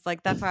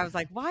 that's why I was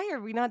like, why are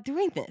we not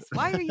doing this?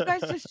 Why are you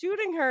guys just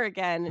shooting her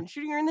again and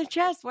shooting her in the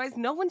chest? Why is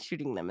no one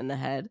shooting them in the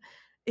head?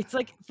 It's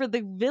like for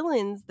the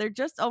villains, they're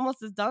just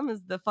almost as dumb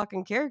as the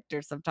fucking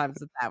characters sometimes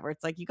with that, where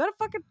it's like, you gotta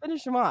fucking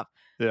finish them off.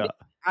 Yeah.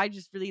 I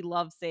just really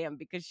love Sam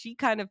because she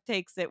kind of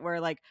takes it where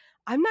like,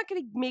 I'm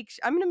gonna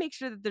make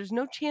sure that there's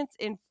no chance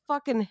in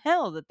fucking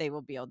hell that they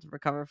will be able to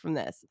recover from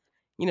this.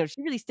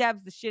 She really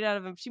stabs the shit out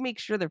of them. She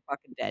makes sure they're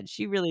fucking dead.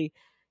 She really,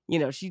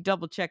 she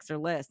double checks her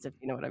list, if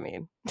you know what I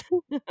mean.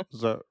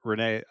 So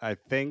Renee, I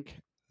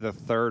think the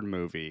third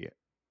movie,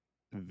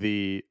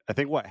 I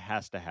think what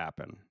has to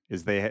happen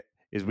is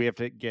we have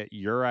to get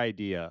your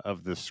idea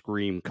of the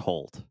Scream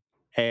cult,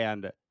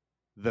 and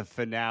the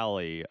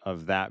finale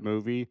of that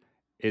movie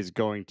is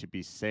going to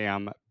be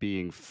Sam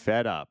being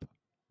fed up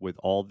with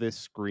all this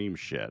Scream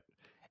shit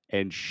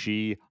and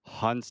she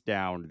hunts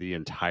down the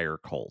entire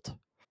cult.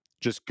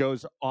 Just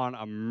goes on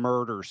a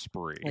murder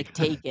spree. Like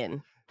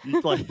Taken.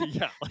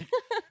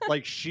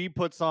 Like she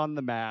puts on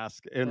the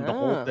mask and the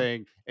whole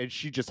thing, and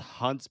she just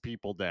hunts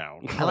people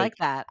down. I like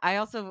that. I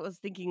also was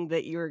thinking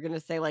that you were gonna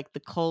say like the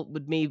cult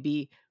would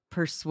maybe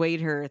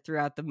persuade her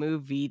throughout the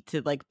movie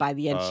to like by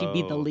the end she'd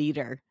be the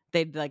leader.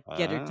 They'd like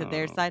get her to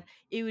their side.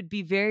 It would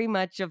be very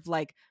much of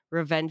like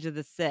Revenge of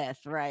the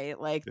Sith, right?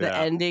 Like the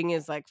ending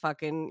is like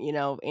fucking,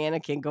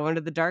 Anakin going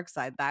to the dark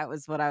side. That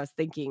was what I was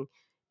thinking.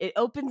 It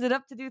opens it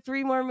up to do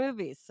 3 more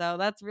movies. So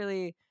that's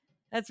really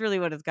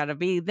what it's got to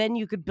be. Then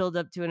you could build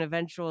up to an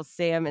eventual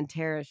Sam and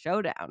Tara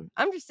showdown.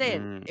 I'm just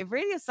saying, if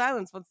Radio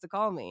Silence wants to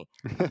call me,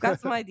 I've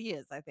got some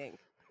ideas, I think.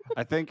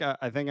 I think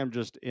I'm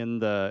just in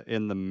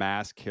the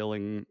mass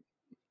killing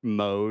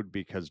mode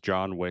because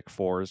John Wick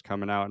 4 is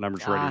coming out, and I'm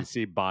just ready to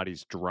see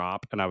bodies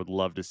drop, and I would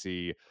love to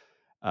see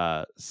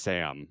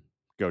Sam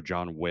go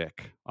John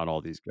Wick on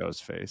all these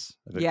Ghostface.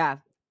 Yeah.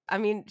 I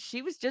mean,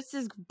 she was just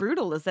as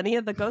brutal as any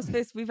of the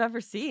Ghostface we've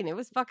ever seen. It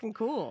was fucking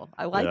cool.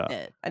 I liked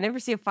it. I never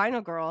see a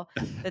final girl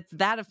that's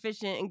that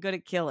efficient and good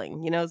at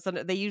killing. So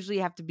they usually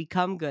have to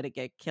become good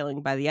at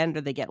killing by the end,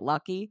 or they get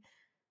lucky.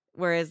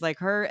 Whereas like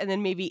her and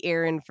then maybe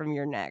Aaron from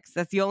Your Next.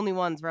 That's the only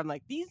ones where I'm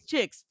like, these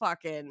chicks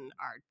fucking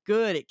are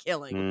good at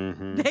killing.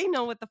 Mm-hmm. They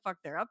know what the fuck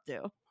they're up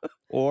to.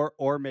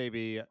 Or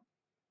maybe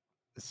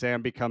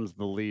Sam becomes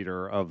the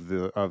leader of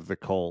the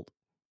cult,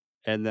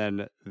 and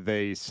then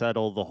they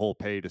settle the whole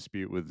pay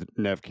dispute with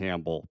Nev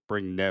Campbell.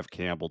 Bring Nev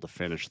Campbell to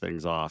finish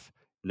things off.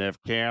 Nev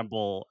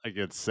Campbell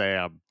against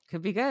Sam.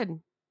 Could be good.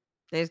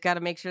 They just got to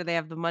make sure they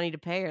have the money to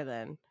pay her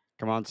then.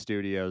 Come on,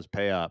 studios,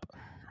 pay up.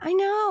 I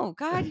know.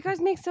 God, you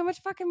guys make so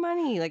much fucking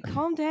money. Like,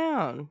 calm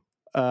down.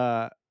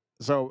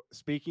 So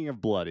speaking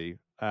of bloody,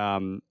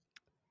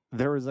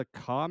 there was a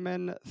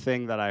common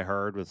thing that I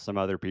heard with some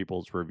other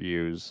people's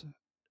reviews.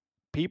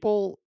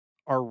 People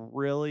are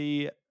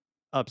really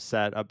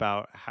upset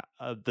about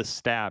the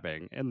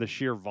stabbing and the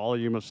sheer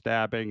volume of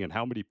stabbing and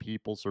how many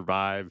people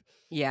survive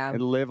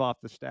and live off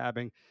the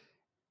stabbing.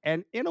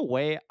 And in a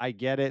way, I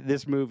get it.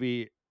 This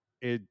movie,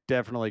 it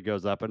definitely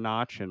goes up a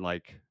notch in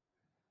like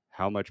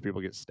how much people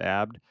get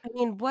stabbed. I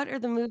mean, what are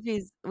the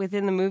movies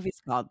within the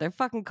movies called? They're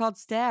fucking called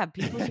Stab.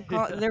 People should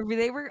call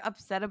they were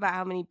upset about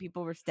how many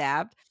people were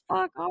stabbed.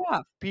 Fuck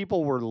off.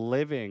 People were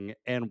living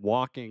and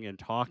walking and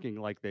talking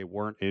like they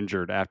weren't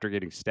injured after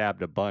getting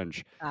stabbed a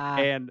bunch.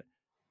 And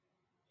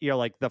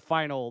like the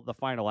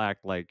final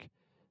act, like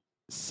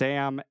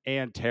Sam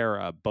and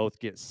Tara both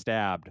get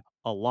stabbed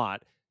a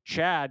lot.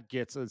 Chad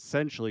gets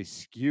essentially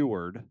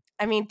skewered.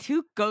 I mean,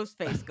 2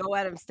 Ghostface go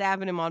at him,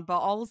 stabbing him on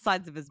all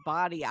sides of his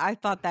body. I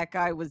thought that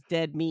guy was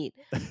dead meat,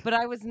 but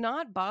I was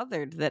not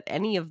bothered that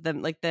any of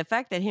them, like the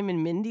fact that him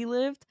and Mindy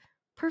lived,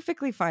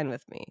 perfectly fine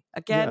with me.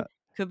 Again,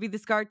 could be the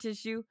scar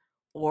tissue,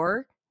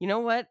 or you know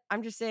what?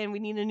 I'm just saying we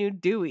need a new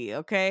Dewey,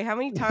 okay? How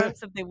many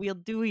times have they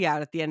wheeled Dewey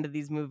out at the end of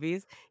these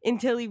movies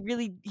until he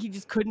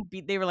just couldn't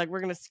be, they were like,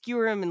 we're going to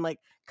skewer him and like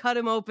cut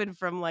him open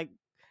from like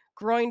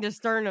groin to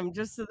sternum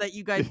just so that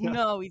you guys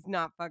know he's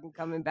not fucking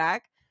coming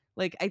back.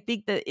 Like, I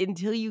think that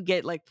until you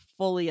get like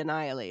fully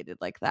annihilated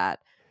like that,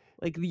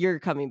 like you're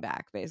coming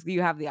back, basically.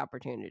 You have the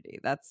opportunity.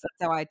 That's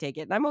how I take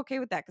it. And I'm okay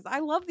with that because I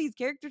love these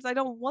characters. I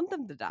don't want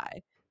them to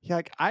die. Yeah,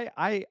 like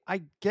I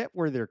get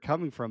where they're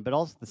coming from, but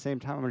also at the same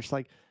time, I'm just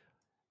like,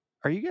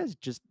 are you guys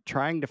just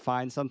trying to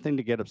find something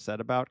to get upset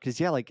about? Because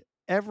like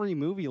every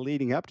movie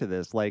leading up to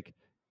this, like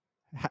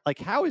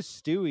how has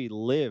Stewie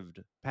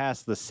lived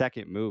past the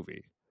second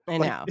movie? I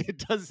know. It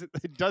doesn't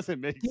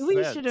make sense.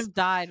 Stewie should have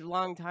died a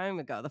long time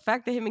ago. The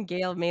fact that him and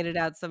Gail made it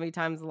out so many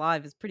times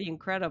alive is pretty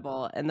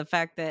incredible. And the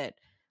fact that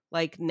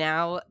like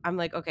now I'm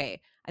like, okay,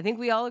 I think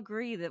we all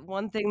agree that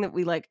one thing that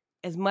we like,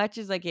 as much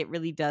as like it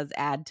really does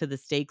add to the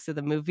stakes of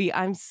the movie,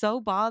 I'm so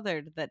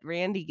bothered that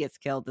Randy gets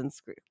killed in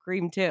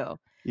Scream 2.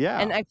 Yeah.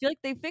 And I feel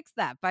like they fixed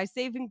that by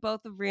saving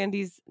both of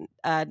Randy's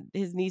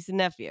his niece and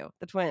nephew,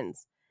 the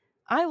twins.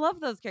 I love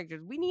those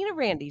characters. We need a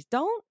Randy's.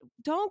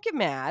 Don't get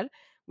mad.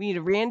 We need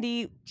a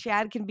Randy.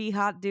 Chad can be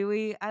Hot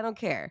Dewey. I don't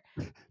care.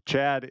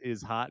 Chad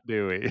is Hot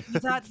Dewey.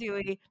 He's Hot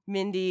Dewey.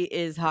 Mindy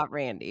is Hot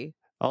Randy.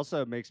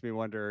 Also, it makes me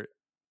wonder,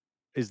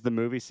 is the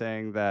movie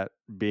saying that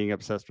being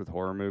obsessed with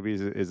horror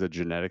movies is a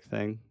genetic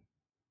thing?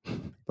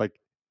 Like,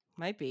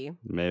 might be.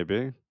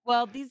 Maybe.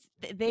 Well,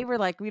 they were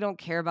like, we don't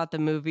care about the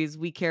movies.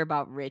 We care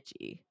about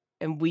Richie.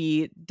 And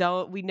we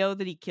know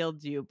that he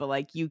killed you, but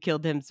like you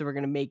killed him. So we're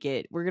going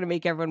to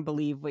make everyone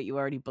believe what you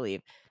already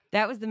believe.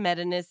 That was the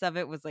meta-ness of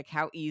it, was like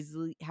how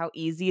easy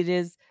it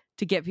is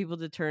to get people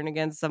to turn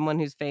against someone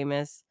who's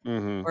famous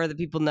or that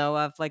people know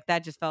of. Like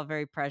that just felt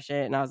very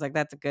prescient. And I was like,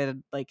 that's a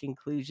good like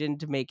inclusion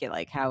to make it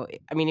like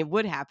it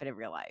would happen in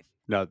real life.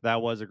 No,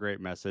 that was a great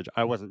message.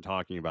 I wasn't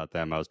talking about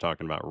them. I was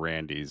talking about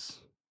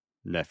Randy's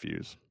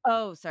nephews.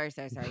 Oh, sorry.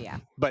 Yeah.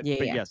 But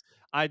yes,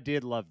 I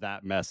did love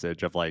that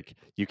message of like,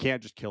 you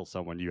can't just kill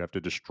someone. You have to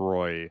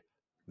destroy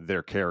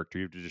their character.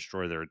 You have to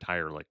destroy their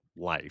entire like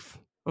life,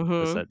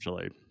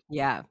 essentially.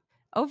 Yeah.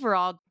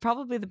 Overall,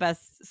 probably the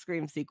best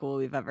Scream sequel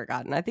we've ever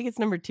gotten. I think it's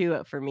number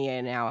 2 for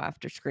me now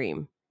after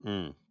Scream,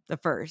 Mm, the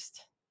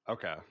first.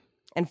 okay.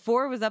 And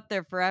 4 was up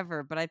there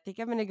forever, but I think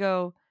I'm gonna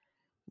go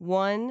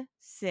 1,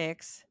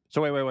 6.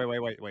 So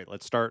wait.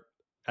 Let's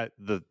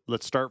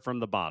start from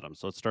the bottom.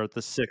 So let's start at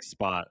the 6th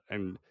spot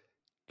and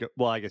go,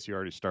 well, I guess you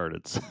already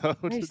started. So I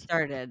already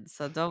started,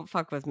 so don't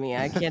fuck with me.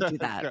 I can't do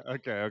that.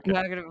 okay.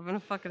 I'm gonna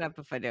fuck it up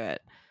if I do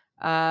it.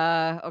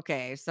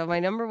 Okay. So my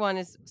number 1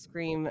 is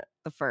Scream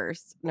the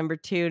first. Number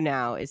 2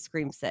 now is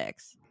Scream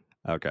 6.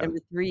 Okay. Number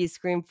 3 is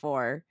Scream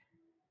 4.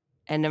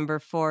 And number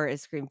 4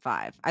 is Scream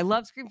 5. I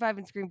love Scream 5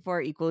 and Scream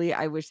 4 equally.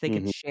 I wish they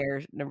could Mhm.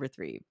 share number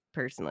 3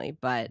 personally,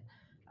 but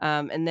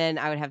and then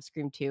I would have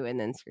Scream 2 and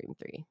then Scream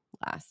 3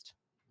 last.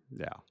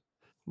 Yeah.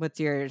 What's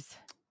yours?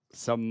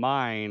 So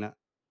mine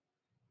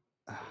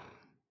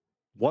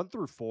 1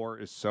 through 4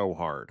 is so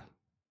hard.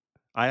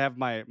 I have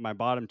my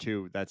bottom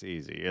 2, that's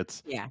easy.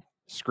 It's Yeah.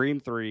 Scream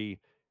 3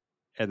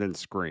 and then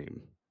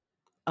Scream.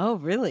 Oh,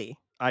 really?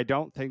 I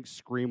don't think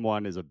Scream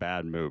 1 is a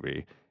bad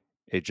movie.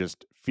 It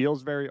just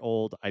feels very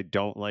old. I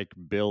don't like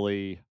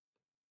Billy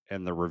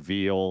and the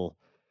reveal.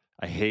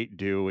 I hate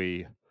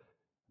Dewey,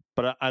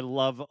 but I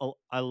love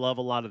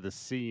a lot of the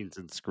scenes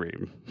in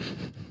Scream.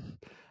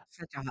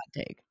 Such a hot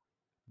take.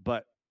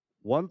 But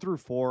 1 through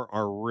 4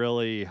 are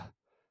really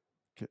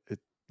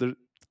they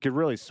could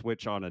really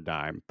switch on a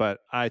dime. But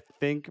I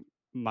think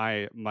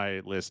my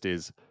list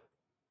is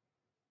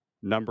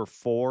number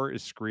 4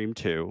 is Scream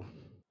 2.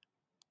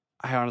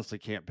 I honestly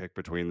can't pick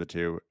between the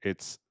two.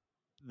 It's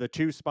the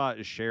 2 spot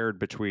is shared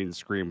between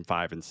Scream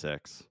 5 and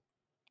 6.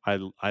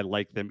 I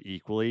like them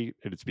equally,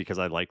 and it's because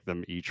I like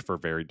them each for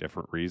very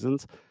different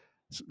reasons.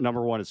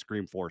 Number 1 is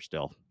Scream 4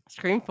 still.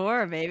 Scream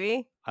 4,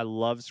 baby. I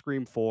love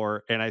Scream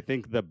 4, and I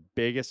think the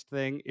biggest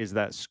thing is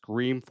that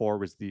Scream 4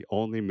 was the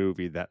only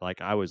movie that like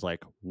I was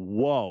like,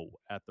 "Whoa,"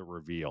 at the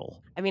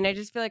reveal. I mean, I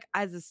just feel like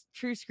as a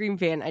true Scream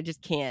fan, I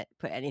just can't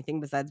put anything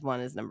besides 1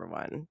 as number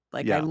 1.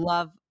 Like I Yeah.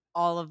 love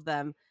all of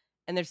them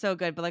and they're so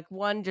good, but like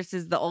 1 just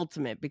is the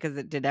ultimate because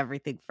it did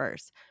everything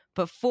first.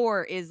 But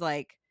 4 is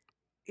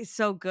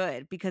so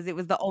good because it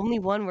was the only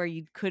one where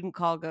you couldn't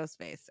call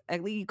Ghostface.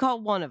 At least you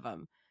call one of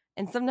them.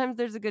 And sometimes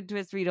there's a good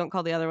twist where you don't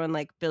call the other one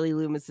like Billy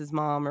Loomis's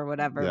mom or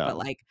whatever. Yeah. But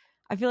like,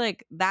 I feel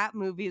like that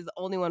movie is the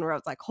only one where I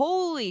was like,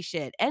 holy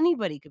shit,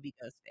 anybody could be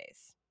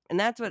Ghostface. And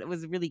that's what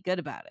was really good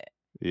about it.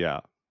 Yeah.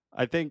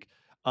 I think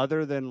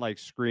other than like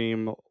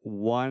Scream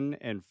 1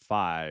 and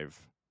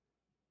 5,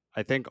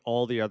 I think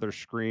all the other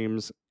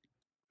Screams,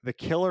 the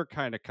killer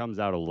kind of comes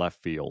out of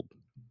left field.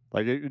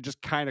 Like it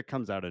just kind of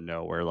comes out of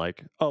nowhere.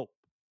 Like, oh,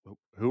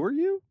 who are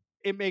you?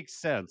 It makes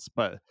sense,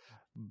 but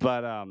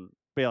yeah,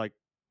 like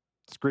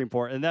Scream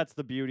 4, and that's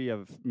the beauty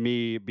of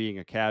me being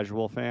a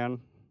casual fan.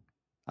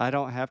 I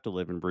don't have to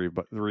live and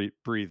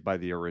breathe by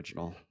the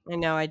original. I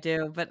know I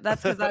do, but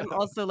that's because I'm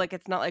also like,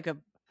 it's not like a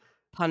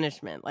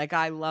punishment. Like,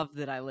 I love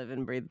that I live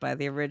and breathe by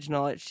the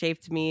original. It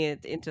shaped me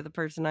into the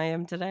person I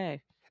am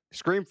today.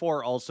 Scream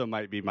 4 also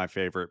might be my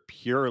favorite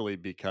purely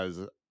because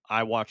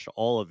I watched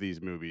all of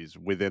these movies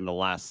within the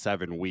last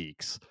 7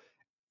 weeks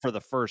for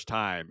the first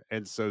time.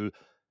 And so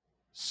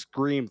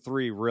Scream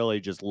 3 really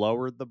just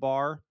lowered the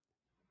bar.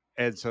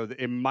 And so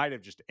it might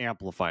have just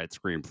amplified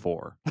Scream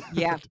 4.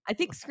 Yeah, I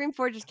think Scream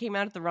 4 just came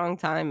out at the wrong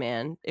time,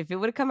 man. If it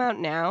would have come out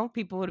now,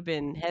 people would have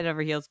been head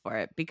over heels for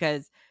it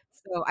because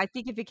so I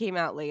think if it came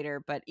out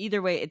later, but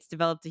either way, it's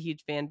developed a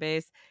huge fan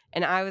base.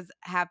 And I was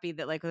happy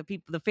that like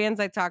the fans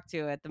I talked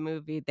to at the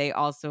movie, they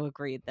also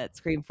agreed that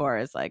Scream 4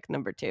 is like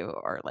number 2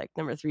 or like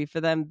number 3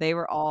 for them. They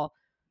were all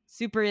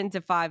super into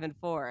 5 and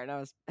 4, and I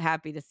was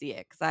happy to see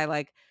it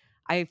because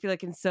I feel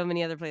like in so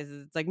many other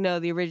places, it's like, no,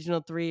 the original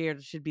 3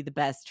 should be the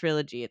best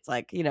trilogy. It's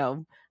like, I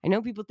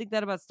know people think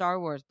that about Star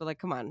Wars, but like,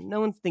 come on,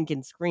 no one's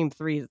thinking Scream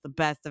 3 is the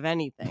best of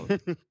anything.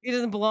 It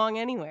doesn't belong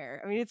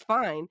anywhere. I mean, it's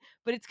fine,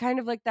 but it's kind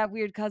of like that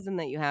weird cousin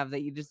that you have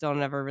that you just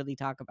don't ever really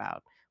talk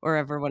about or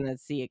ever want to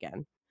see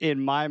again.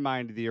 In my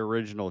mind, the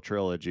original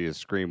trilogy is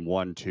Scream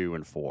 1, 2,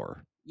 and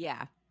 4.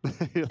 Yeah.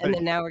 Like, And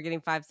then now we're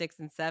getting 5, 6,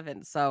 and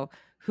 7. So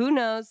who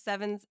knows?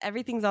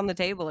 Everything's on the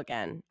table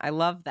again. I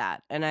love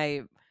that. And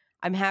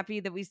I'm happy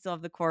that we still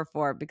have the core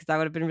 4 because I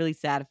would have been really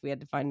sad if we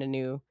had to find a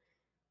new,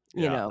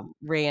 yeah.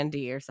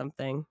 Randy or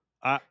something.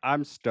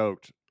 I'm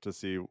stoked to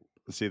see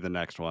the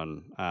next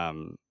one. I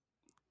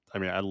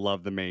mean, I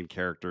love the main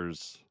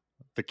characters.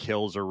 The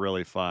kills are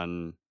really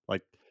fun.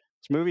 Like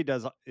this movie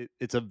does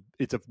it's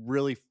a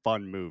really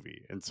fun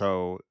movie. And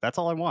so that's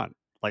all I want.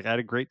 Like I had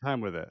a great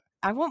time with it.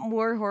 I want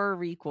more horror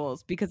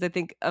requels because I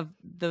think of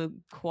the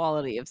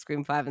quality of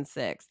Scream 5 and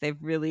 6. They've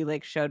really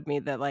like showed me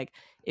that like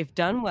if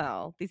done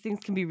well, these things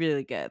can be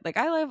really good. Like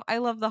I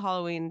love the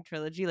Halloween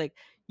trilogy. Like,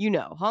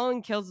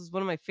 Halloween Kills is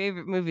one of my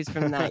favorite movies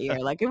from that year.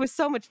 Like it was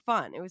so much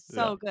fun. It was Yeah.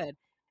 so good.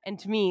 And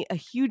to me, a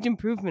huge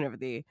improvement over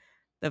the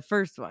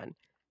first one.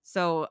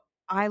 So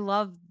I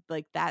love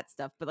like that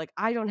stuff, but like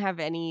I don't have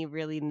any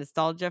really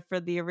nostalgia for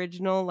the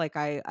original. Like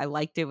I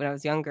liked it when I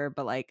was younger,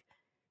 but like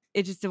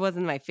it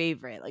wasn't my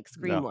favorite like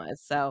Scream No.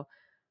 was. So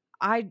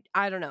I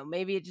don't know.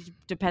 Maybe it just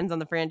depends on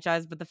the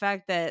franchise, but the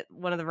fact that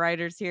one of the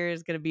writers here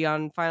is going to be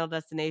on Final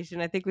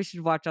Destination, I think we should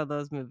watch all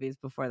those movies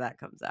before that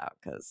comes out.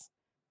 Because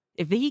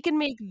if he can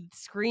make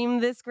Scream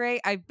this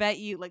great, I bet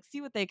you like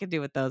see what they could do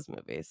with those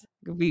movies.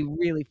 It would be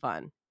really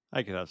fun.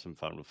 I could have some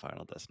fun with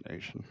Final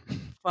Destination.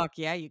 Fuck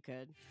yeah, you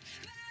could.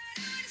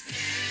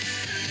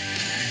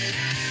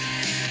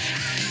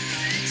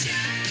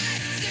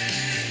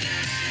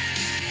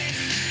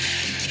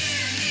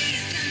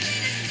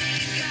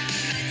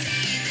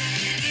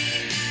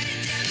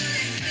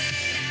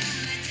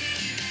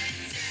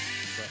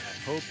 But I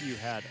hope you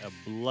had a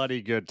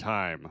bloody good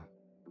time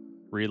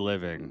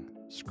reliving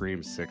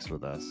Scream 6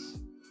 with us.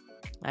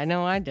 I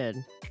know I did.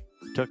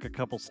 Took a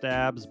couple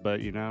stabs, but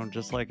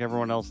just like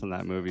everyone else in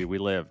that movie, we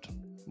lived.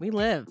 We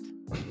lived.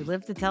 We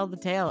lived to tell the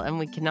tale, and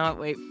we cannot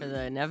wait for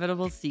the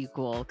inevitable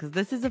sequel because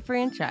this is a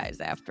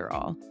franchise after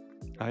all.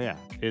 Oh yeah,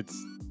 it's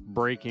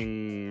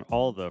breaking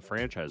all the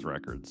franchise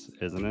records,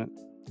 isn't it?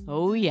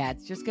 Oh yeah,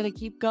 it's just gonna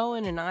keep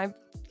going, and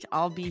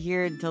I'll be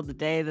here until the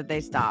day that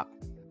they stop.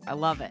 I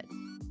love it.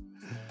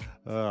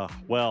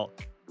 Well,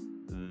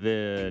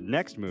 the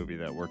next movie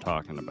that we're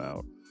talking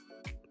about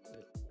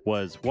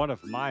was one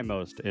of my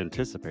most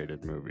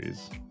anticipated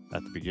movies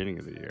at the beginning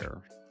of the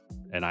year.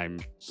 And I'm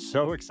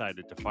so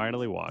excited to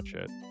finally watch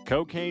it.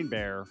 Cocaine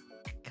Bear.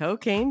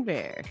 Cocaine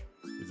Bear.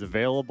 Is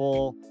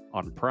available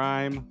on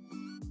Prime.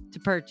 To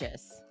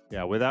purchase.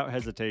 Yeah, without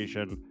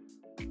hesitation.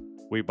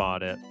 We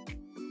bought it.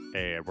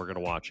 And we're going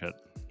to watch it.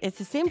 It's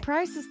the same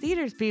price as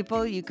theaters,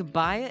 people. You could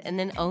buy it and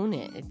then own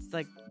it. It's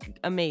like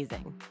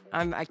amazing.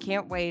 I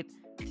can't wait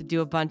to do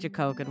a bunch of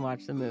coke and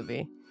watch the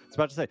movie. I was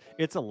about to say,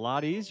 it's a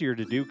lot easier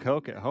to do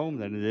coke at home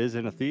than it is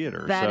in a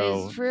theater. That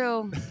is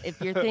true.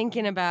 If you're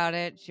thinking about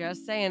it,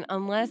 just saying,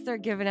 unless they're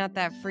giving out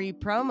that free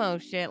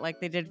promo shit like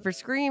they did for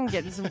Scream,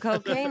 getting some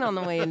cocaine on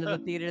the way into the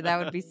theater, that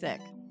would be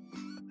sick.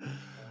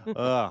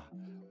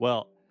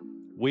 Well,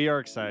 we are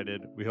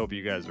excited. We hope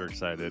you guys are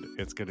excited.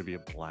 It's going to be a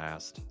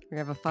blast. We're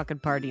going to have a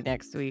fucking party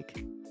next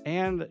week.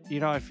 And,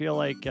 I feel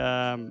like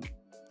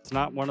it's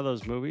not one of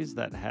those movies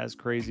that has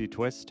crazy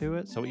twists to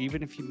it. So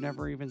even if you've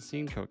never even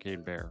seen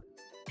Cocaine Bear,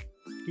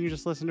 you can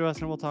just listen to us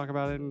and we'll talk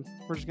about it and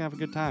we're just going to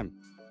have a good time.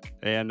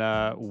 And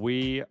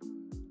we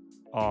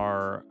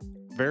are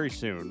very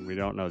soon, we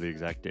don't know the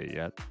exact date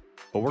yet,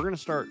 but we're going to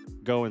start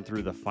going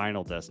through the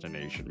Final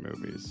Destination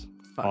movies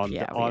on the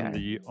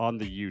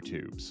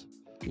YouTubes.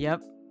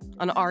 Yep.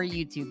 On our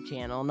YouTube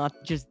channel, not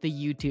just the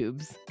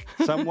YouTubes.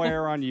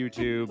 Somewhere on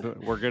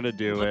YouTube, we're going to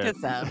do Look it.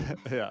 us up.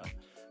 Yeah.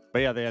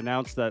 But yeah, they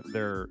announced that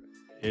they're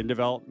in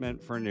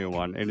development for a new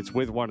one, and it's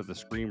with one of the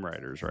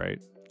screenwriters, right?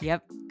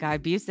 Yep. Guy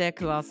Busick,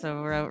 who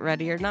also wrote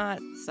Ready or Not.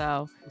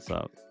 So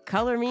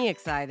color me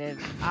excited.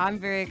 I'm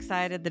very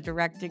excited. The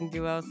directing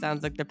duo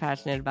sounds like they're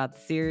passionate about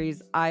the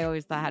series. I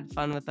always had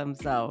fun with them,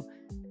 so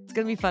it's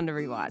going to be fun to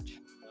rewatch.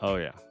 Oh,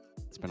 yeah.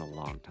 It's been a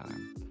long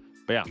time.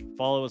 But yeah,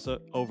 follow us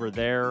over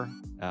there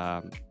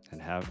and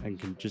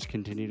can just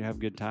continue to have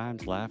good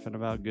times, laughing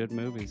about good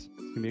movies. It's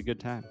going to be a good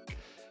time.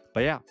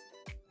 But yeah,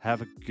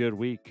 have a good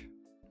week.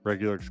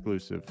 Regular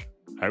exclusive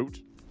out.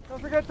 Don't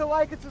forget to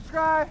like and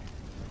subscribe.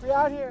 We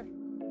out here.